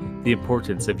emphasizing the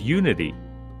importance of unity,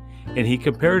 and he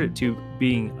compared it to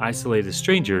being isolated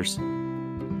strangers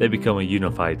that become a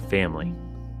unified family.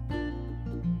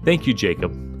 Thank you,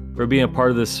 Jacob, for being a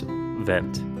part of this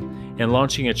event and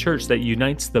launching a church that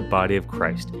unites the body of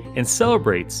Christ and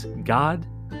celebrates God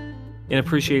and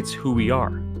appreciates who we are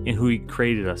and who He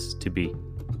created us to be.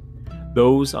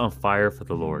 Those on fire for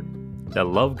the Lord that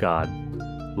love God,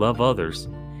 love others,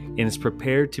 and is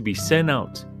prepared to be sent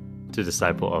out to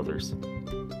disciple others.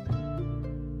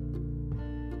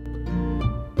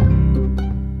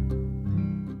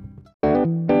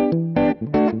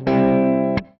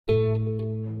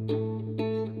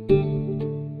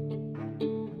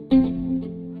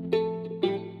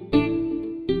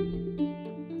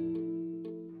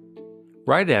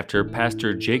 Right after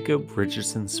Pastor Jacob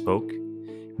Richardson spoke,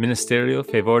 Ministerio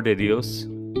Favor de Dios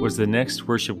was the next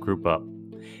worship group up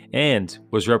and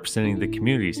was representing the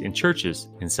communities and churches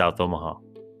in South Omaha.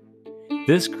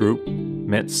 This group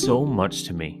meant so much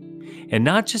to me, and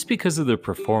not just because of their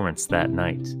performance that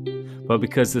night, but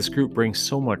because this group brings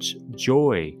so much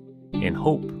joy and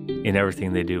hope in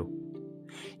everything they do.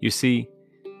 You see,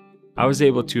 I was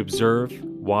able to observe,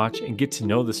 watch, and get to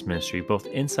know this ministry both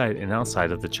inside and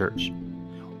outside of the church.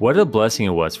 What a blessing it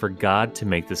was for God to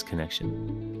make this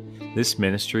connection. This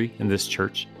ministry and this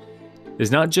church is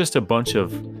not just a bunch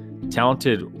of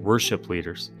talented worship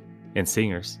leaders and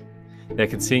singers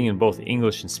that can sing in both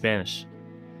English and Spanish,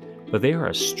 but they are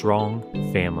a strong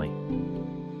family,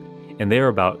 and they are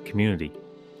about community.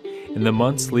 In the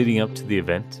months leading up to the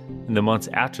event, and the months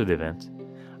after the event,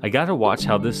 I got to watch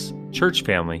how this church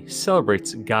family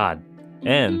celebrates God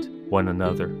and one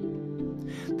another.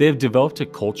 They have developed a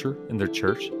culture in their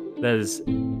church that is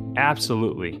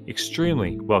absolutely,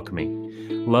 extremely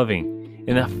welcoming, loving,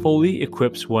 and that fully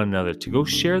equips one another to go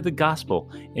share the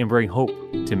gospel and bring hope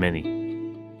to many.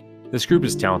 This group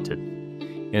is talented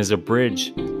and is a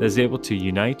bridge that is able to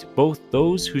unite both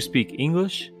those who speak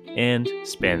English and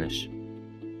Spanish.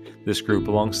 This group,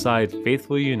 alongside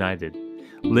Faithfully United,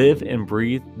 live and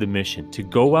breathe the mission to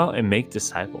go out and make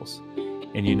disciples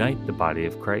and unite the body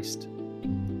of Christ.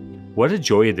 What a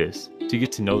joy it is to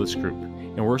get to know this group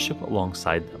and worship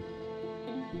alongside them.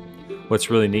 What's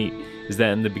really neat is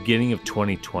that in the beginning of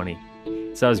 2020,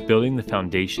 as I was building the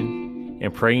foundation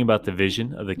and praying about the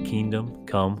vision of the Kingdom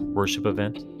Come worship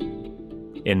event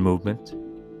and movement,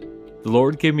 the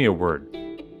Lord gave me a word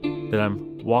that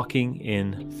I'm walking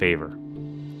in favor.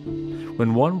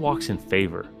 When one walks in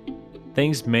favor,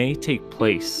 things may take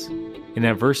place and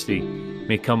adversity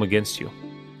may come against you,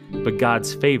 but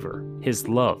God's favor, His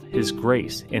love, His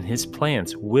grace, and His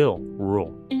plans will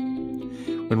rule.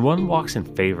 When one walks in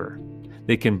favor,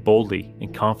 they can boldly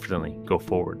and confidently go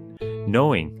forward,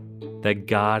 knowing that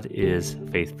God is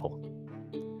faithful.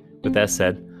 With that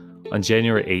said, on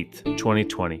January 8th,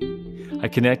 2020, I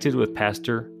connected with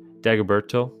Pastor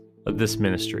Dagoberto of this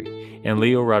ministry and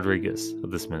Leo Rodriguez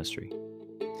of this ministry.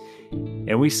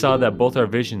 And we saw that both our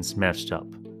visions matched up,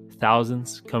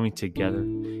 thousands coming together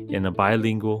in a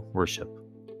bilingual worship.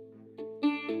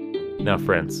 Now,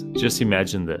 friends, just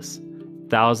imagine this.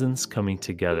 Thousands coming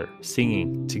together,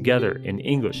 singing together in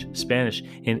English, Spanish,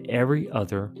 and every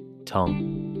other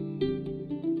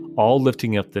tongue, all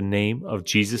lifting up the name of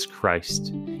Jesus Christ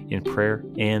in prayer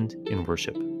and in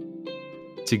worship.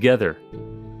 Together,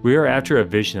 we are after a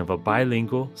vision of a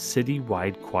bilingual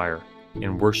city-wide choir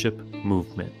and worship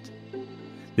movement.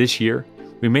 This year,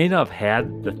 we may not have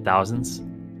had the thousands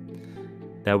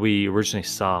that we originally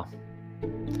saw,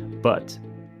 but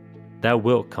that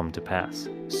will come to pass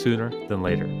sooner than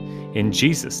later. In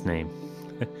Jesus' name,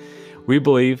 we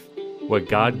believe what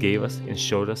God gave us and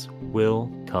showed us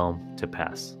will come to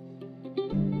pass.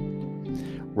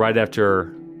 Right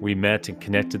after we met and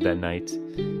connected that night,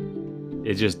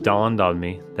 it just dawned on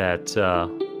me that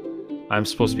I'm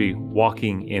supposed to be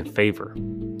walking in favor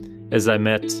as I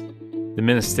met the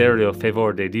Ministerio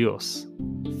Favor de Dios,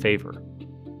 favor.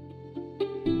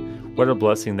 What a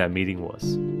blessing that meeting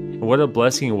was. And what a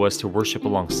blessing it was to worship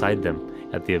alongside them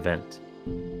at the event.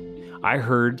 I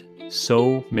heard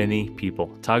so many people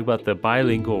talk about the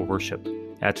bilingual worship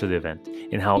after the event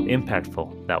and how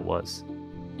impactful that was.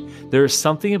 There is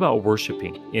something about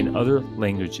worshiping in other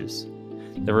languages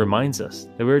that reminds us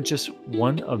that we are just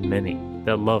one of many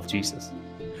that love Jesus.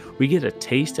 we get a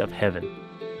taste of heaven,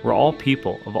 where all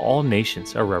people of all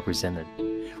nations are represented,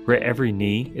 where every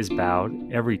knee is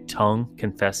bowed, every tongue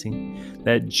confessing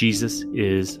that Jesus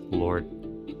is Lord.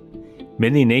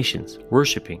 Many nations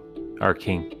worshiping our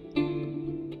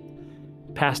King.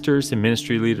 Pastors and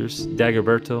ministry leaders,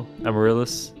 Dagoberto,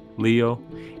 Amaryllis, Leo,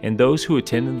 and those who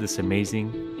attended this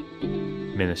amazing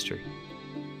ministry.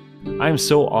 I am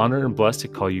so honored and blessed to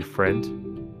call you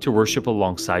friend, to worship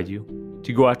alongside you,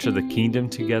 to go after the kingdom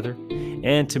together,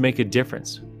 and to make a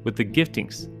difference with the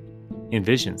giftings and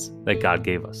visions that God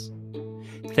gave us.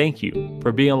 Thank you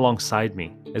for being alongside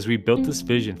me as we built this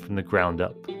vision from the ground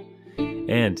up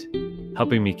and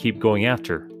helping me keep going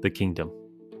after the kingdom.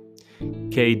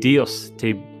 Que Dios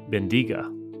te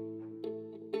bendiga.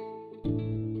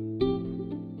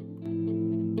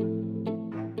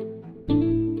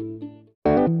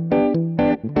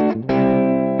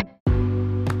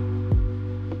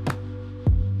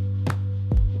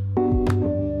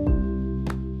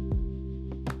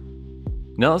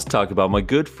 Now let's talk about my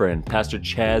good friend, Pastor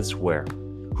Chaz Ware,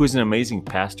 who is an amazing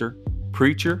pastor,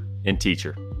 preacher, and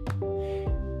teacher.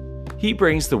 He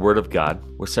brings the Word of God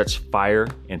with such fire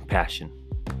and passion.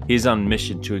 He is on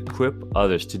mission to equip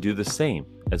others to do the same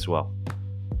as well.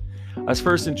 I was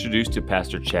first introduced to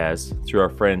Pastor Chaz through our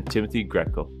friend Timothy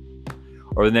Greco.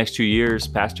 Over the next 2 years,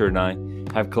 Pastor and I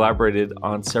have collaborated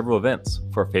on several events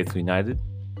for Faithful United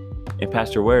and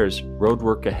Pastor Ware's Road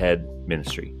Work Ahead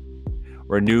ministry,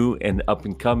 where new and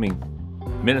up-and-coming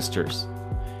ministers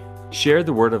share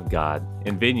the Word of God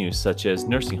in venues such as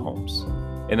nursing homes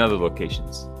and other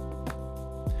locations.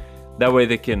 That way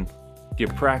they can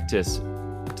get practice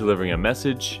delivering a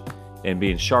message and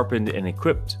being sharpened and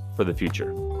equipped for the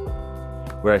future.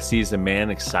 What I see is a man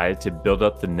excited to build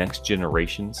up the next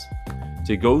generations,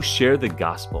 to go share the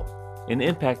gospel and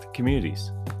impact the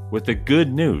communities with the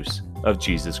good news of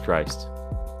Jesus Christ.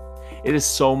 It is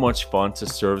so much fun to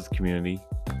serve the community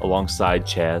alongside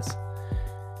Chaz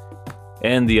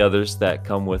and the others that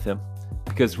come with him,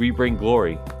 because we bring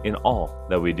glory in all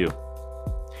that we do.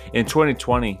 In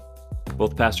 2020,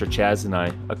 both Pastor Chaz and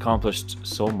I accomplished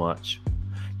so much.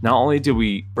 Not only did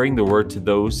we bring the word to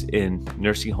those in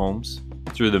nursing homes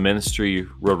through the ministry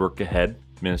Road Work Ahead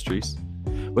Ministries,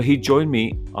 but he joined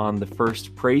me on the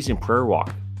first praise and prayer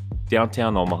walk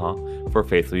downtown Omaha for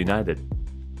Faithful United.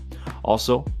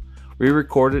 Also, we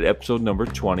recorded episode number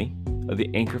 20 of the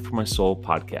Anchor for My Soul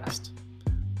podcast.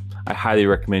 I highly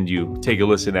recommend you take a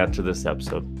listen after this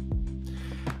episode.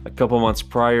 A couple months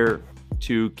prior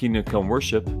to Kingdom Come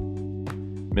Worship,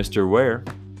 Mr. Ware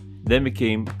then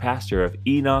became pastor of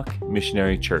Enoch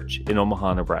Missionary Church in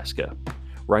Omaha, Nebraska,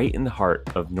 right in the heart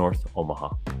of North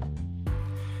Omaha.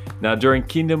 Now, during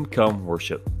Kingdom Come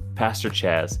Worship, Pastor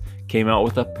Chaz came out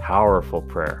with a powerful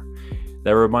prayer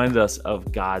that reminded us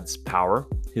of God's power,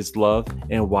 His love,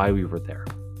 and why we were there.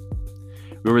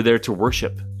 We were there to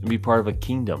worship and be part of a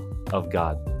kingdom of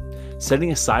God,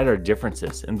 setting aside our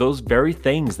differences and those very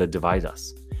things that divide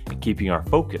us, and keeping our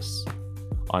focus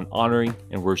on honoring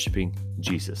and worshiping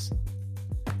Jesus.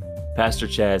 Pastor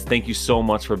Chaz, thank you so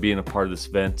much for being a part of this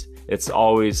event. It's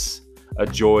always a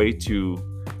joy to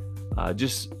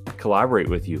just collaborate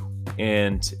with you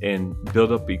and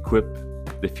build up, equip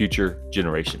the future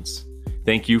generations.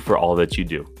 Thank you for all that you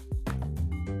do.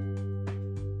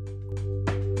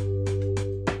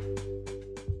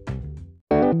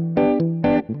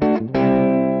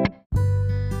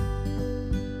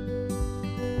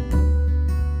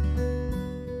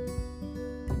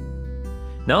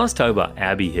 Now let's talk about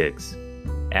Abby Higgs.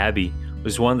 Abby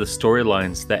was one of the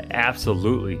storylines that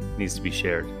absolutely needs to be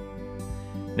shared.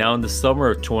 Now, in the summer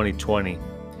of 2020,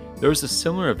 there was a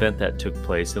similar event that took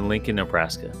place in Lincoln,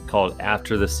 Nebraska, called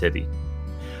After the City.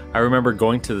 I remember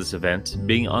going to this event,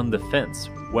 being on the fence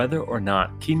whether or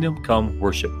not Kingdom Come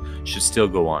Worship should still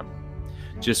go on.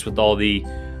 Just with all the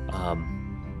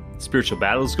spiritual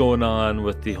battles going on,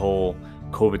 with the whole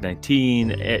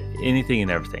COVID-19, anything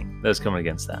and everything that's coming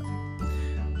against that.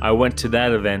 I went to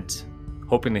that event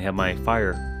hoping to have my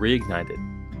fire reignited,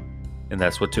 and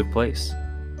that's what took place.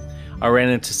 I ran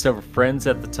into several friends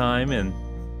at the time, and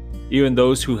even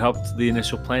those who helped the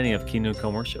initial planning of Kingdom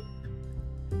Come Worship.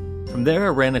 From there, I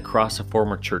ran across a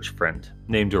former church friend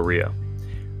named Doria,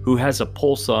 who has a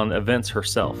pulse on events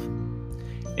herself,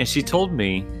 and she told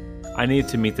me I needed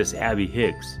to meet this Abby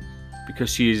Higgs because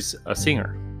she's a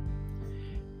singer.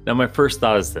 Now, my first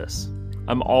thought is this.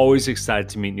 I'm always excited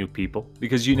to meet new people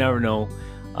because you never know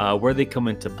where they come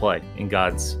into play in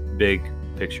God's big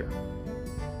picture.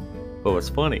 But what's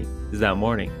funny is that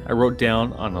morning I wrote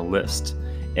down on a list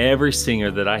every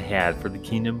singer that I had for the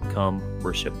Kingdom Come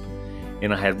Worship.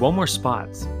 And I had one more spot,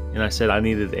 and I said I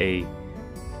needed a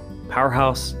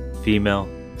Powerhouse Female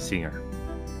Singer.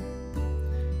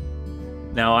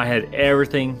 Now, I had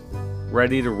everything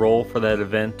ready to roll for that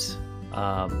event.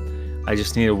 I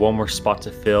just needed one more spot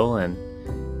to fill,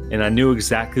 and I knew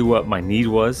exactly what my need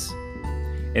was.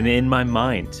 And in my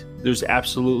mind, there's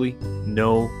absolutely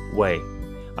no way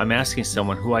I'm asking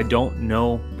someone who I don't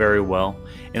know very well,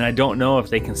 and I don't know if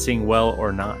they can sing well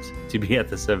or not, to be at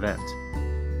this event,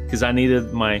 because I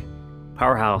needed my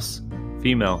powerhouse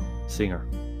female singer.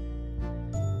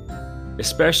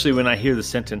 Especially when I hear the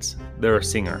sentence, "they're a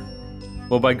singer."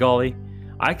 Well, by golly,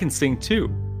 I can sing too,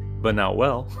 but not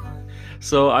well.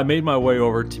 So I made my way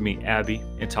over to meet Abby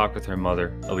and talk with her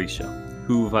mother, Alicia,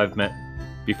 who I've met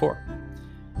before.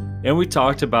 And we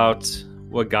talked about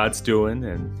what God's doing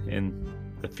and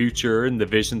the future and the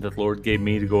vision that the Lord gave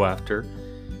me to go after.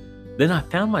 Then I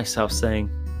found myself saying,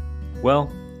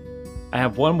 well, I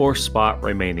have one more spot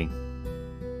remaining.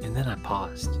 And then I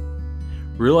paused,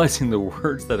 realizing the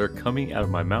words that are coming out of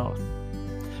my mouth.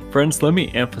 Friends, let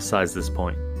me emphasize this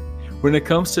point. When it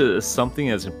comes to something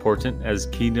as important as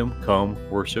Kingdom Come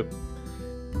worship,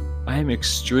 I am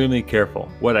extremely careful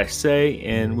what I say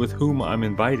and with whom I'm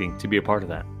inviting to be a part of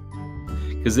that.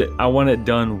 Because I want it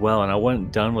done well, and I want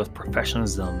it done with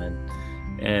professionalism.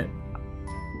 And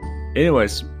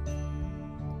anyways,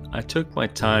 I took my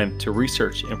time to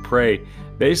research and pray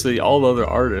basically all the other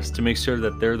artists to make sure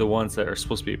that they're the ones that are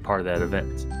supposed to be a part of that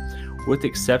event, with the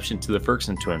exception to the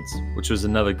Ferguson twins, which was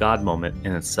another God moment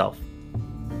in itself.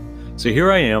 So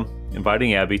here I am,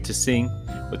 inviting Abby to sing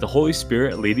with the Holy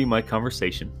Spirit leading my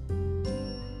conversation.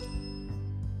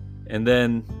 And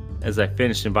then, as I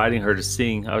finished inviting her to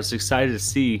sing, I was excited to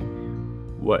see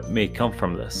what may come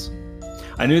from this.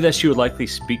 I knew that she would likely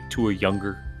speak to a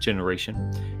younger generation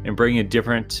and bring a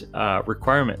different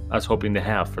requirement I was hoping to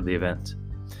have for the event.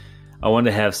 I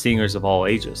wanted to have singers of all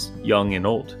ages, young and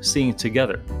old, singing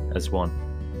together as one.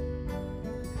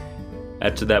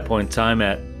 At that point in time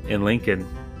in Lincoln,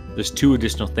 there's two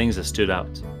additional things that stood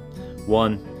out.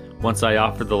 One, once I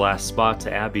offered the last spot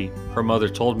to Abby, her mother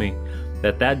told me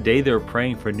that day they were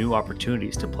praying for new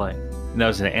opportunities to play, and that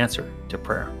was an answer to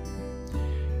prayer.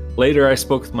 Later, I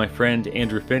spoke with my friend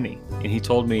Andrew Finney, and he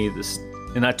told me this,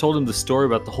 and I told him the story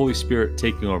about the Holy Spirit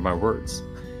taking over my words.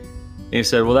 And he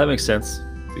said, well, that makes sense,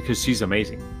 because she's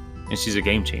amazing, and she's a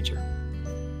game changer.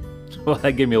 Well,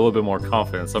 that gave me a little bit more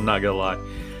confidence, I'm not gonna lie.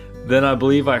 Then I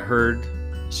believe I heard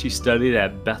she studied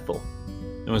at Bethel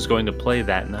and was going to play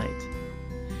that night.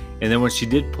 And then when she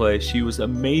did play, she was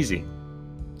amazing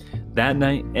that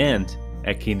night and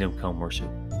at Kingdom Come Worship.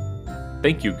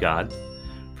 Thank you, God,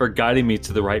 for guiding me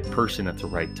to the right person at the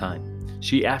right time.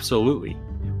 She absolutely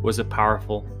was a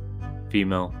powerful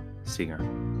female singer.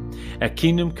 At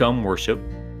Kingdom Come Worship,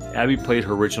 Abby played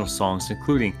her original songs,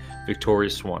 including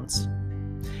Victorious Ones.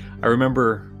 I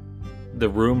remember the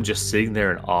room just sitting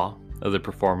there in awe of the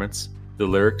performance, the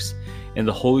lyrics, and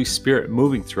the Holy Spirit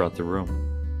moving throughout the room.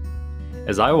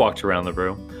 As I walked around the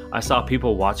room, I saw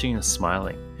people watching and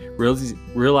smiling,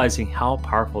 realizing how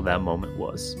powerful that moment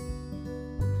was.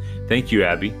 Thank you,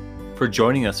 Abby, for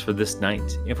joining us for this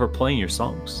night and for playing your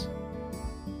songs.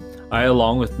 I,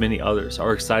 along with many others,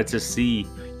 are excited to see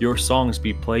your songs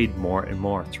be played more and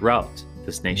more throughout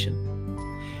this nation.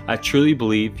 I truly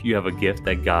believe you have a gift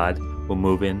that God will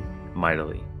move in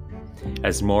mightily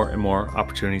as more and more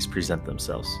opportunities present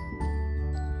themselves.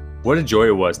 What a joy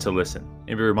it was to listen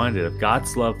and be reminded of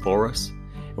God's love for us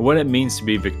and what it means to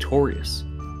be victorious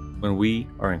when we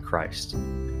are in Christ,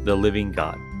 the living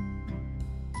God.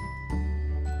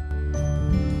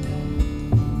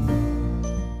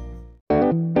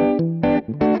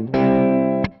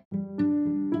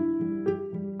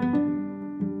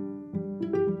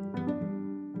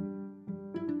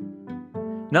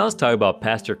 Now let's talk about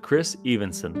Pastor Chris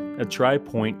Evenson at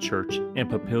Tri-Point Church in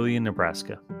Papillion,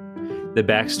 Nebraska. The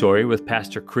backstory with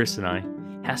Pastor Chris and I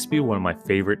has to be one of my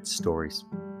favorite stories.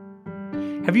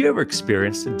 Have you ever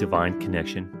experienced a divine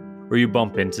connection where you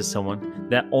bump into someone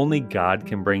that only God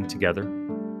can bring together?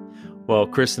 Well,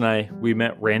 Chris and I, we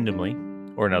met randomly,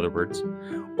 or in other words,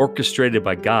 orchestrated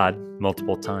by God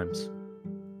multiple times.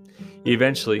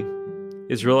 Eventually,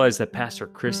 it's realized that Pastor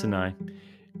Chris and I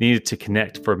needed to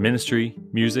connect for ministry,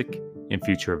 music, and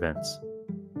future events.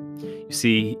 You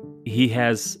see, he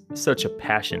has such a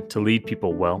passion to lead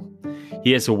people well.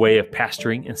 He has a way of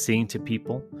pastoring and singing to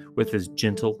people with his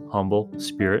gentle, humble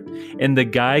spirit, and the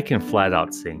guy can flat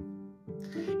out sing.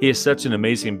 He has such an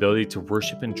amazing ability to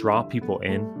worship and draw people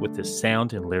in with his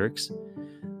sound and lyrics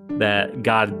that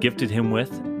God gifted him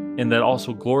with, and that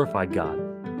also glorify God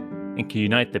and can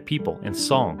unite the people in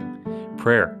song,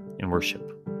 prayer, and worship.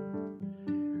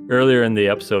 Earlier in the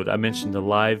episode, I mentioned a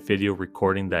live video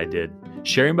recording that I did,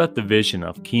 sharing about the vision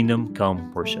of Kingdom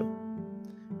Come Worship.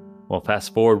 Well,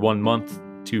 fast forward 1 month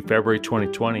to February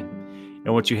 2020,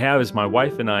 and what you have is my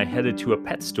wife and I headed to a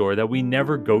pet store that we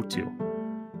never go to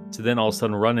then all of a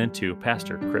sudden run into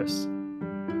Pastor Chris.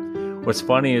 What's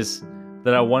funny is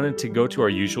that I wanted to go to our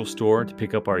usual store to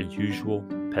pick up our usual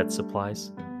pet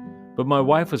supplies, but my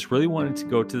wife was really wanting to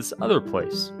go to this other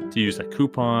place to use a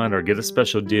coupon or get a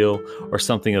special deal or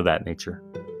something of that nature.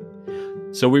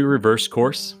 So we reversed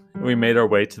course and we made our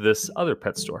way to this other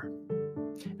pet store.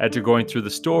 After going through the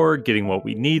store, getting what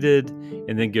we needed,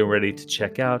 and then getting ready to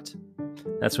check out,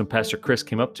 that's when Pastor Chris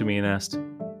came up to me and asked,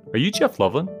 "Are you Jeff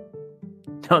Loveland?"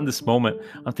 Now in this moment,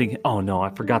 I'm thinking, oh no, I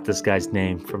forgot this guy's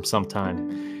name from some time.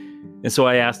 And so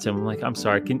I asked him, I'm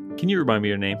sorry, can you remind me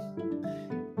your name?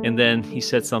 And then he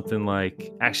said something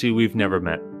like, actually, we've never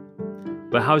met,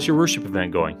 but how's your worship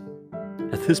event going?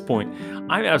 At this point,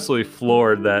 I'm absolutely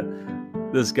floored that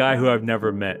this guy who I've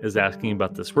never met is asking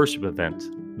about this worship event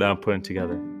that I'm putting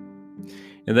together.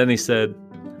 And then he said,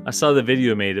 I saw the video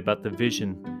you made about the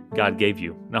vision God gave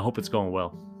you, and I hope it's going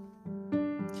well.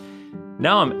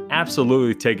 Now I'm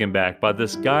absolutely taken back by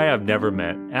this guy I've never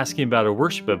met asking about a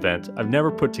worship event I've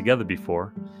never put together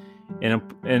before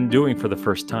and doing for the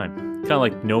first time. Kind of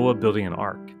like Noah building an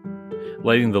ark,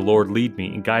 letting the Lord lead me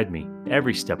and guide me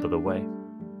every step of the way.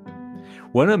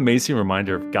 What an amazing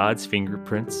reminder of God's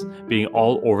fingerprints being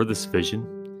all over this vision.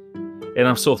 And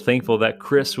I'm so thankful that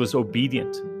Chris was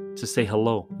obedient to say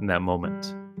hello in that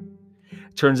moment.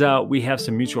 Turns out we have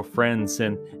some mutual friends,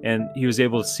 and he was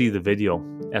able to see the video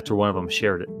after one of them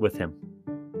shared it with him.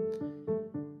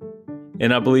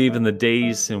 And I believe in the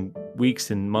days and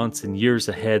weeks and months and years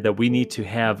ahead that we need to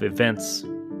have events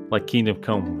like Kingdom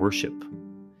Come Worship.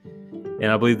 And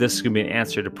I believe this is going to be an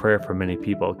answer to prayer for many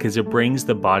people because it brings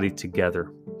the body together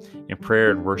in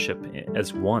prayer and worship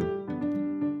as one.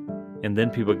 And then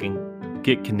people can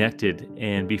get connected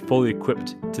and be fully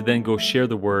equipped to then go share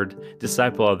the word,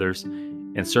 disciple others,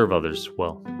 and serve others as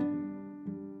well.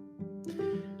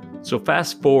 So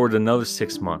fast forward another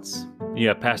 6 months. You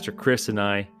have Pastor Chris and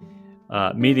I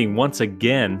meeting once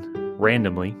again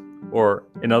randomly, or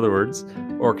in other words,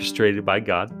 orchestrated by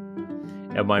God,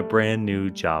 at my brand new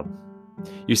job.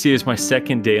 You see, it's my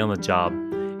second day on the job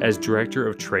as Director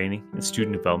of Training and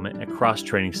Student Development at Cross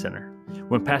Training Center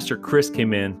when Pastor Chris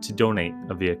came in to donate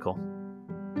a vehicle.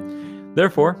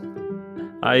 Therefore,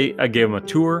 I gave him a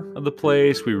tour of the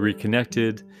place, we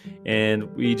reconnected, and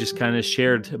we just kind of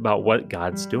shared about what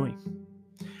God's doing.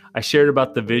 I shared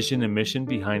about the vision and mission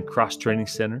behind Cross Training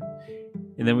Center,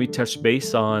 and then we touched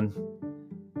base on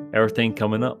everything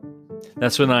coming up.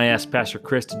 That's when I asked Pastor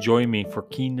Chris to join me for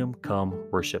Kingdom Come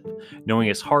Worship, knowing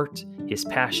his heart, his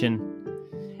passion,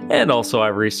 and also I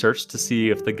researched to see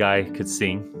if the guy could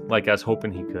sing like I was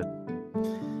hoping he could.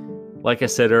 Like I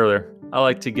said earlier, I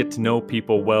like to get to know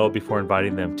people well before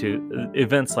inviting them to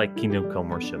events like Kingdom Come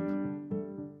Worship.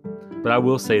 But I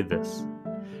will say this,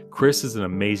 Chris is an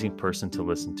amazing person to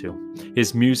listen to.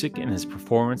 His music and his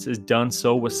performance is done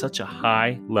so with such a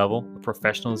high level of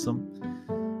professionalism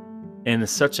and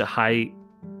such a high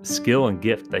skill and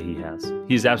gift that he has.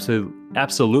 He's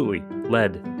absolutely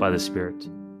led by the Spirit.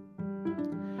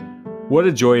 What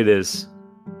a joy it is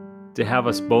to have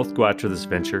us both go after this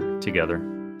venture together.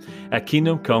 At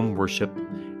Kingdom Come Worship,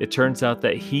 it turns out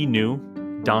that he knew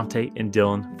Dante and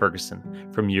Dylan Ferguson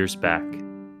from years back.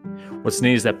 What's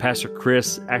neat is that Pastor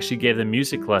Chris actually gave them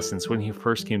music lessons when he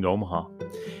first came to Omaha.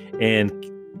 And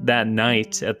that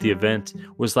night at the event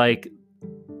was like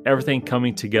everything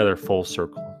coming together full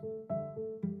circle.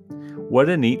 What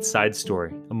a neat side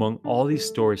story among all these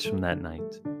stories from that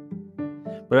night.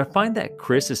 But I find that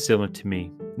Chris is similar to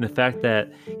me in the fact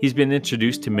that he's been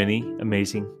introduced to many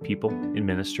amazing people in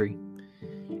ministry.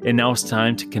 And now it's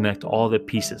time to connect all the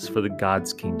pieces for the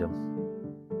God's kingdom.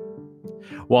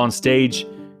 While on stage,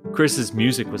 Chris's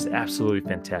music was absolutely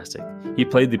fantastic. He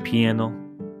played the piano,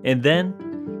 and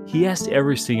then he asked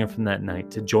every singer from that night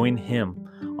to join him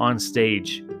on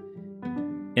stage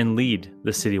and lead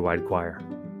the citywide choir.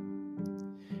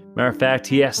 Matter of fact,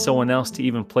 he asked someone else to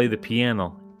even play the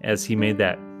piano as he made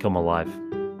that come alive.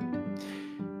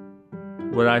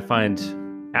 What I find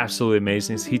absolutely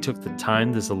amazing is he took the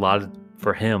time that's allotted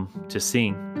for him to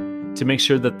sing to make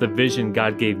sure that the vision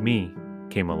God gave me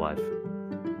came alive.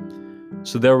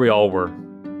 So there we all were,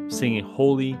 singing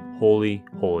Holy, Holy,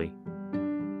 Holy.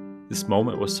 This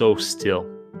moment was so still.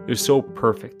 It was so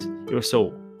perfect. It was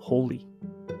so holy.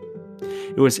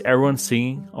 It was everyone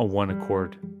singing on one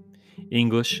accord.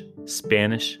 English,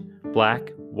 Spanish,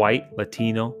 Black, white,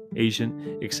 Latino,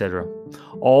 Asian, etc.,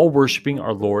 all worshiping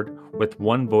our Lord with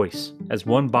one voice as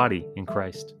one body in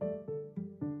Christ.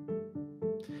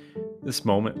 This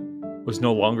moment was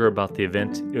no longer about the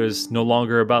event. It was no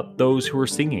longer about those who were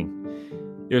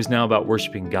singing. It was now about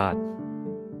worshiping God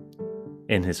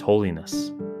in His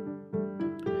holiness.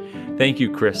 Thank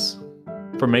you, Chris,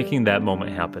 for making that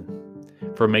moment happen,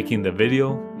 for making the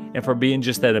video, and for being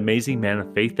just that amazing man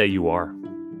of faith that you are.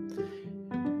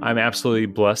 I'm absolutely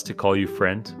blessed to call you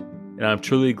friend, and I'm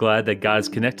truly glad that God has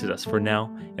connected us for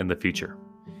now and the future.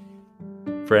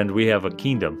 Friend, we have a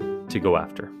kingdom to go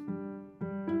after.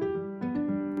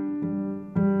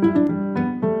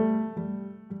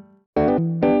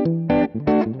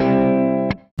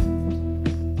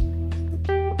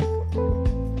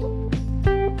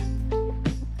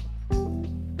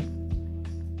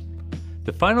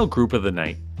 The final group of the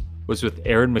night was with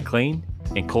Aaron McLean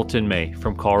and Colton May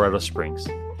from Colorado Springs,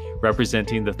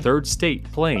 representing the third state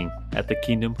playing at the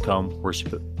Kingdom Come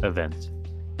Worship event.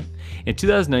 In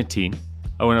 2019,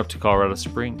 I went up to Colorado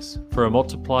Springs for a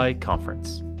Multiply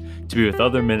conference to be with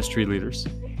other ministry leaders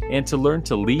and to learn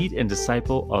to lead and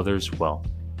disciple others well.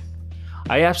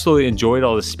 I absolutely enjoyed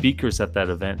all the speakers at that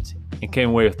event and came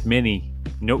away with many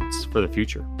notes for the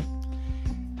future.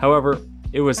 However,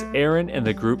 it was Aaron and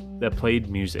the group that played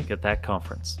music at that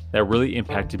conference that really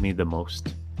impacted me the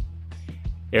most.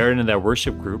 Aaron and that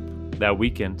worship group that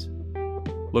weekend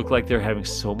looked like they were having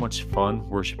so much fun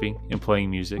worshiping and playing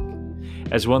music.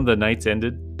 As one of the nights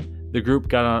ended, the group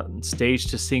got on stage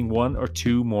to sing one or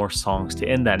two more songs to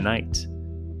end that night.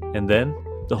 And then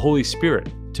the Holy Spirit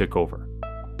took over.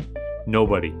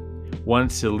 Nobody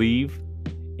wanted to leave,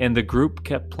 and the group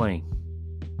kept playing.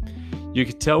 You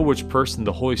could tell which person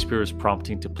the Holy Spirit was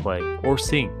prompting to play or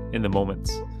sing in the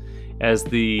moments, as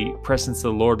the presence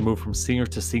of the Lord moved from singer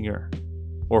to singer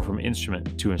or from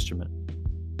instrument to instrument.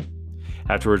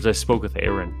 Afterwards, I spoke with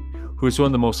Aaron, who is one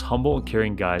of the most humble and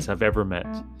caring guys I've ever met,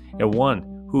 and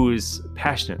one who is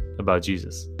passionate about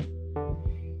Jesus.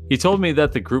 He told me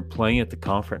that the group playing at the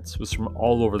conference was from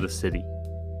all over the city,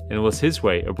 and it was his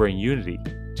way of bringing unity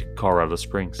to Colorado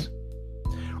Springs.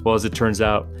 Well, as it turns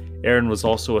out, Aaron was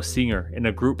also a singer in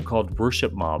a group called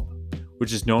Worship Mob,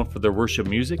 which is known for their worship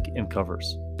music and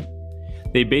covers.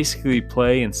 They basically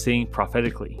play and sing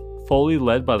prophetically, fully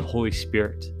led by the Holy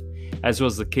Spirit, as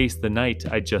was the case the night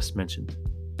I just mentioned.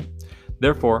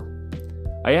 Therefore,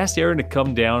 I asked Aaron to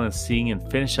come down and sing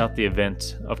and finish out the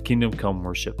event of Kingdom Come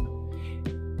Worship.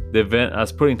 The event I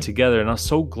was putting together, and I was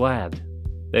so glad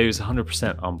that he was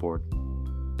 100% on board.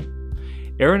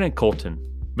 Aaron and Colton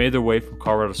made their way from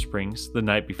Colorado Springs the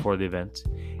night before the event.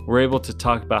 We were able to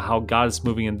talk about how God is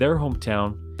moving in their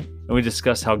hometown, and we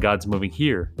discussed how God's moving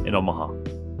here in Omaha.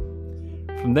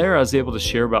 From there, I was able to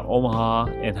share about Omaha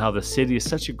and how the city is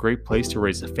such a great place to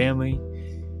raise a family,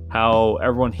 how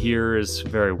everyone here is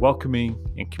very welcoming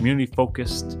and community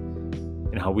focused,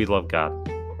 and how we love God.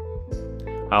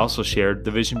 I also shared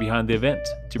the vision behind the event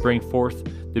to bring forth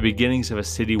the beginnings of a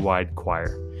citywide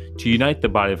choir, to unite the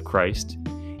body of Christ,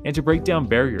 and to break down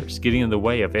barriers getting in the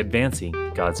way of advancing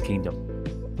God's kingdom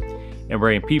and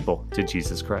bringing people to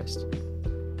Jesus Christ.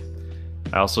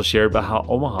 I also shared about how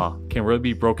Omaha can really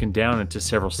be broken down into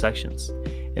several sections,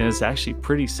 and is actually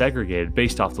pretty segregated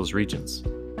based off those regions.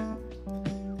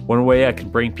 One way I can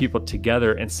bring people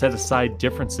together and set aside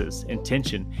differences and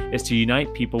tension is to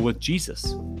unite people with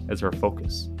Jesus as our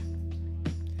focus.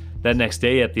 That next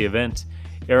day at the event,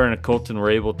 Aaron and Colton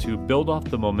were able to build off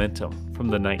the momentum from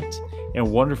the night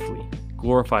and wonderfully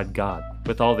glorified God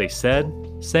with all they said,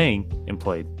 sang, and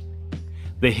played.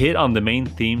 They hit on the main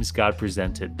themes God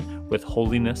presented with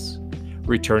holiness,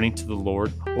 returning to the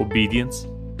Lord, obedience,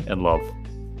 and love.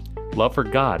 Love for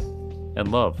God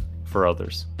and love for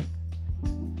others.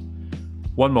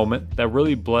 One moment that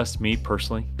really blessed me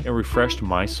personally and refreshed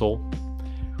my soul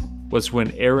was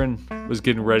when Aaron was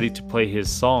getting ready to play his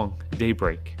song,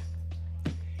 Daybreak.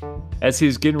 As he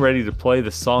was getting ready to play the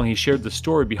song, he shared the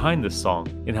story behind this song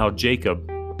and how Jacob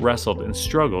wrestled and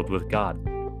struggled with God,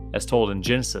 as told in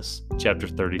Genesis chapter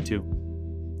 32.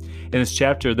 In this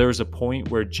chapter, there was a point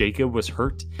where Jacob was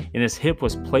hurt and his hip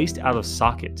was placed out of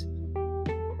socket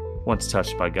once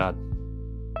touched by God.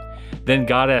 Then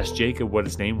God asked Jacob what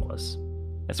his name was,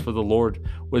 as for the Lord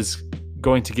was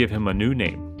going to give him a new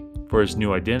name for his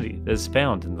new identity that is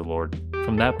found in the Lord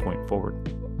from that point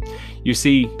forward. You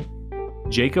see,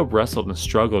 Jacob wrestled and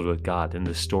struggled with God in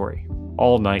this story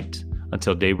all night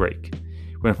until daybreak,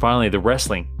 when finally the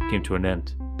wrestling came to an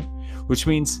end, which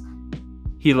means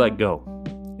he let go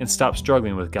and stopped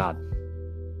struggling with God.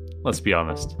 Let's be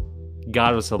honest,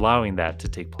 God was allowing that to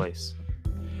take place.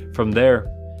 From there,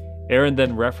 Aaron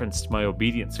then referenced my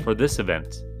obedience for this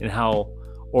event and how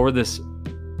over this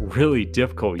really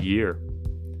difficult year,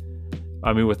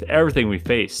 with everything we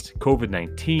faced,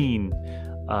 COVID-19,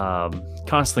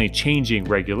 constantly changing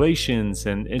regulations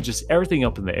and just everything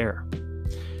up in the air,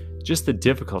 just the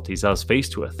difficulties I was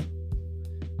faced with,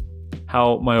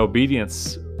 how my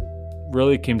obedience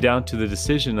really came down to the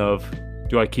decision of,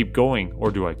 do I keep going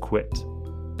or do I quit?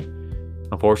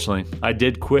 Unfortunately, I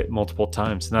did quit multiple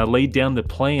times, and I laid down the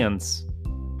plans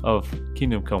of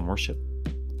Kingdom Come Worship.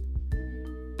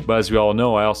 But as we all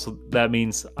know, that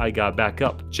means I got back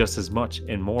up just as much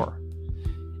and more.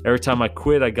 Every time I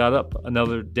quit, I got up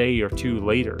another day or two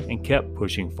later and kept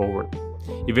pushing forward.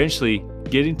 Eventually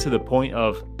getting to the point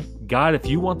of, God, if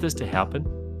you want this to happen,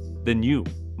 then you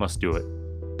must do it.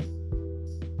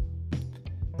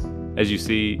 As you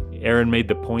see, Aaron made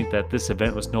the point that this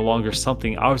event was no longer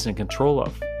something I was in control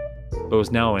of, but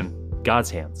was now in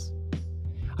God's hands.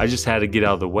 I just had to get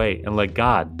out of the way and let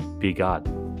God be God.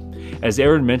 As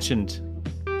Aaron mentioned,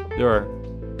 there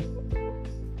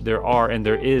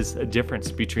is a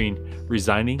difference between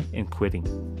resigning and quitting.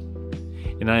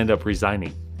 And I end up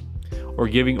resigning, or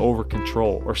giving over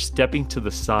control, or stepping to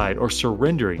the side, or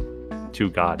surrendering to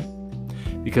God.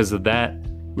 Because of that,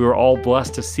 we were all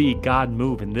blessed to see God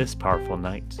move in this powerful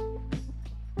night.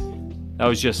 That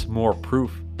was just more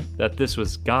proof that this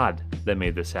was God that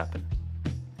made this happen.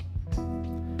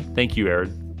 Thank you,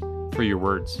 Aaron, for your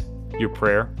words, your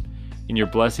prayer, and your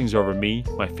blessings over me,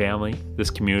 my family, this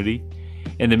community,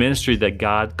 and the ministry that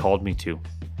God called me to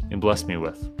and blessed me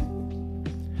with.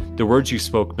 The words you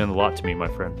spoke meant a lot to me, my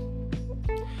friend.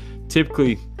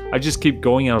 Typically, I just keep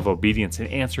going out of obedience and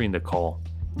answering the call,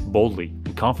 boldly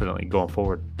and confidently going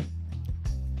forward.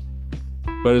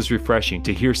 But it's refreshing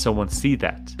to hear someone see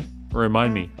that and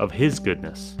remind me of His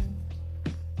goodness,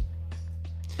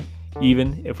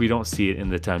 even if we don't see it in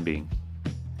the time being.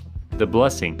 The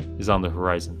blessing is on the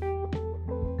horizon.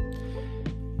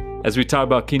 As we talk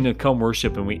about Kingdom Come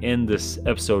Worship and we end this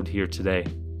episode here today,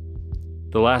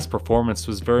 the last performance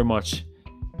was very much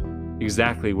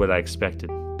exactly what I expected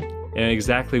and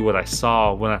exactly what I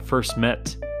saw when I first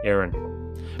met Aaron.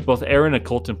 Both Aaron and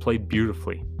Colton played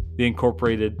beautifully. They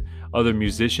incorporated other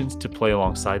musicians to play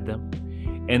alongside them,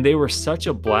 and they were such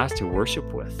a blast to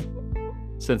worship with.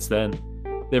 Since then,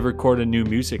 they've recorded new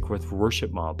music with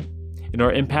Worship Mob and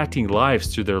are impacting lives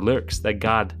through their lyrics that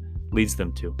God leads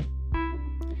them to.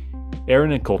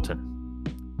 Aaron and Colton,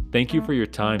 thank you for your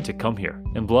time to come here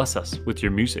and bless us with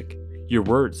your music, your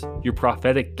words, your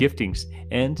prophetic giftings,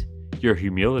 and your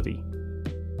humility.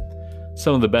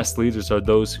 Some of the best leaders are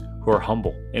those who are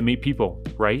humble and meet people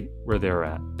right where they're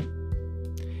at.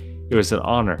 It was an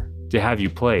honor to have you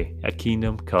play at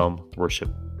Kingdom Come Worship.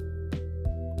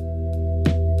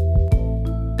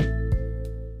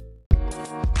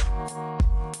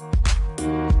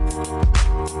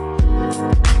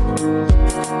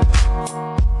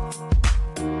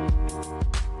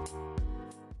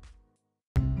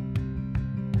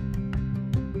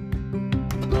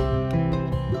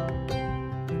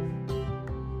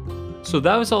 So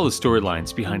that was all the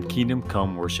storylines behind Kingdom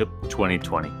Come Worship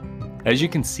 2020. As you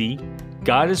can see,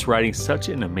 God is writing such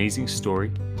an amazing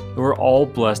story, and we're all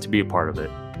blessed to be a part of it.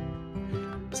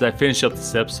 As I finish up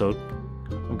this episode,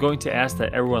 I'm going to ask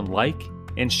that everyone like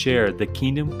and share the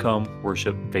Kingdom Come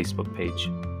Worship Facebook page.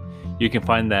 You can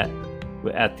find that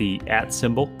at the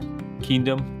 @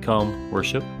 Kingdom Come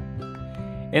Worship.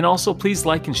 And also please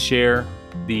like and share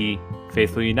the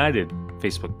Faithfully United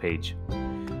Facebook page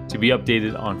to be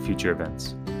updated on future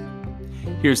events.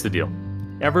 Here's the deal.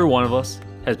 Every one of us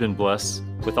has been blessed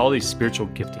with all these spiritual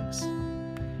giftings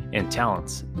and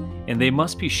talents, and they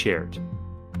must be shared.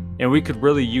 And we could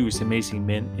really use amazing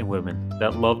men and women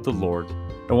that love the Lord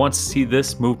and want to see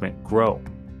this movement grow.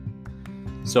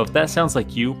 So if that sounds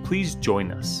like you, please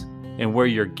join us and where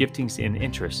your giftings and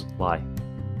interests lie.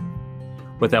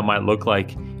 What that might look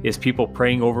like is people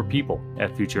praying over people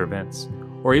at future events,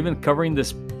 or even covering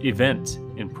this event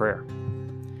in prayer.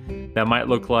 That might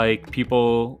look like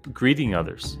people greeting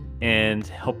others and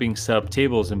helping set up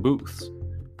tables and booths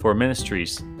for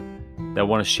ministries that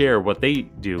want to share what they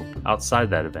do outside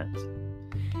that event.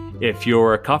 If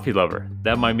you're a coffee lover,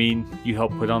 that might mean you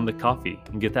help put on the coffee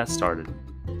and get that started,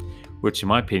 which in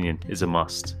my opinion is a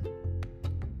must.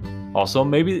 Also,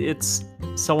 maybe it's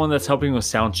someone that's helping with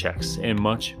sound checks and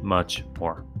much, much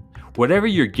more. Whatever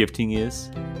your gifting is,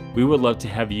 we would love to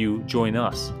have you join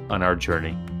us on our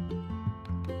journey.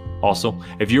 Also,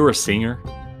 if you're a singer,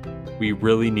 we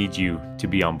really need you to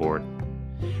be on board.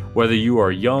 Whether you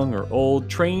are young or old,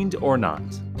 trained or not,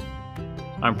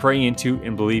 I'm praying into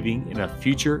and believing in a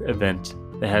future event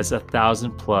that has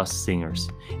 1,000+ singers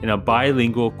in a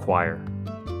bilingual choir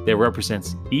that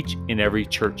represents each and every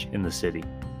church in the city,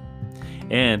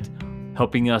 and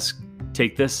helping us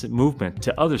take this movement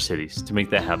to other cities to make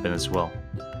that happen as well.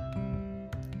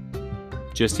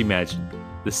 Just imagine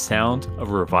the sound of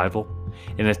revival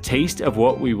and a taste of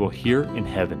what we will hear in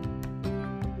heaven.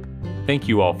 Thank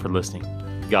you all for listening.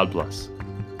 God bless.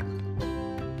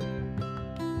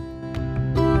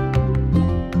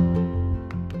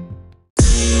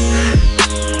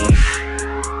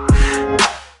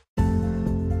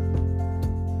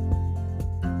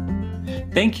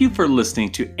 Thank you for listening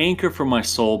to Anchor for My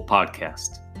Soul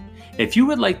podcast. If you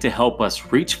would like to help us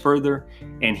reach further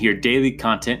and hear daily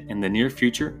content in the near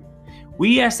future,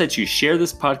 we ask that you share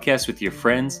this podcast with your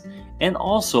friends and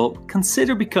also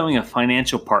consider becoming a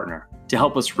financial partner to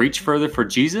help us reach further for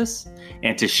Jesus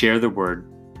and to share the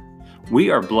word. We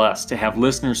are blessed to have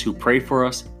listeners who pray for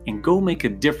us and go make a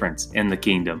difference in the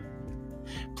kingdom.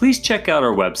 Please check out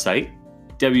our website,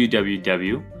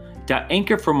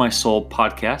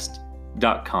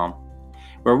 www.anchorformysoulpodcast.com,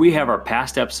 where we have our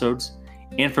past episodes,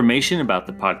 information about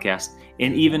the podcast,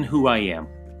 and even who I am.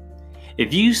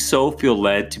 If you so feel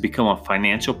led to become a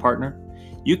financial partner,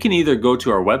 you can either go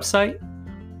to our website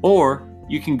or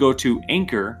you can go to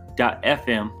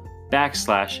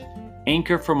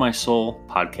anchor.fm/Anchor for My Soul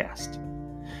podcast.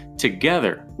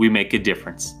 Together, we make a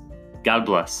difference. God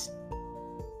bless.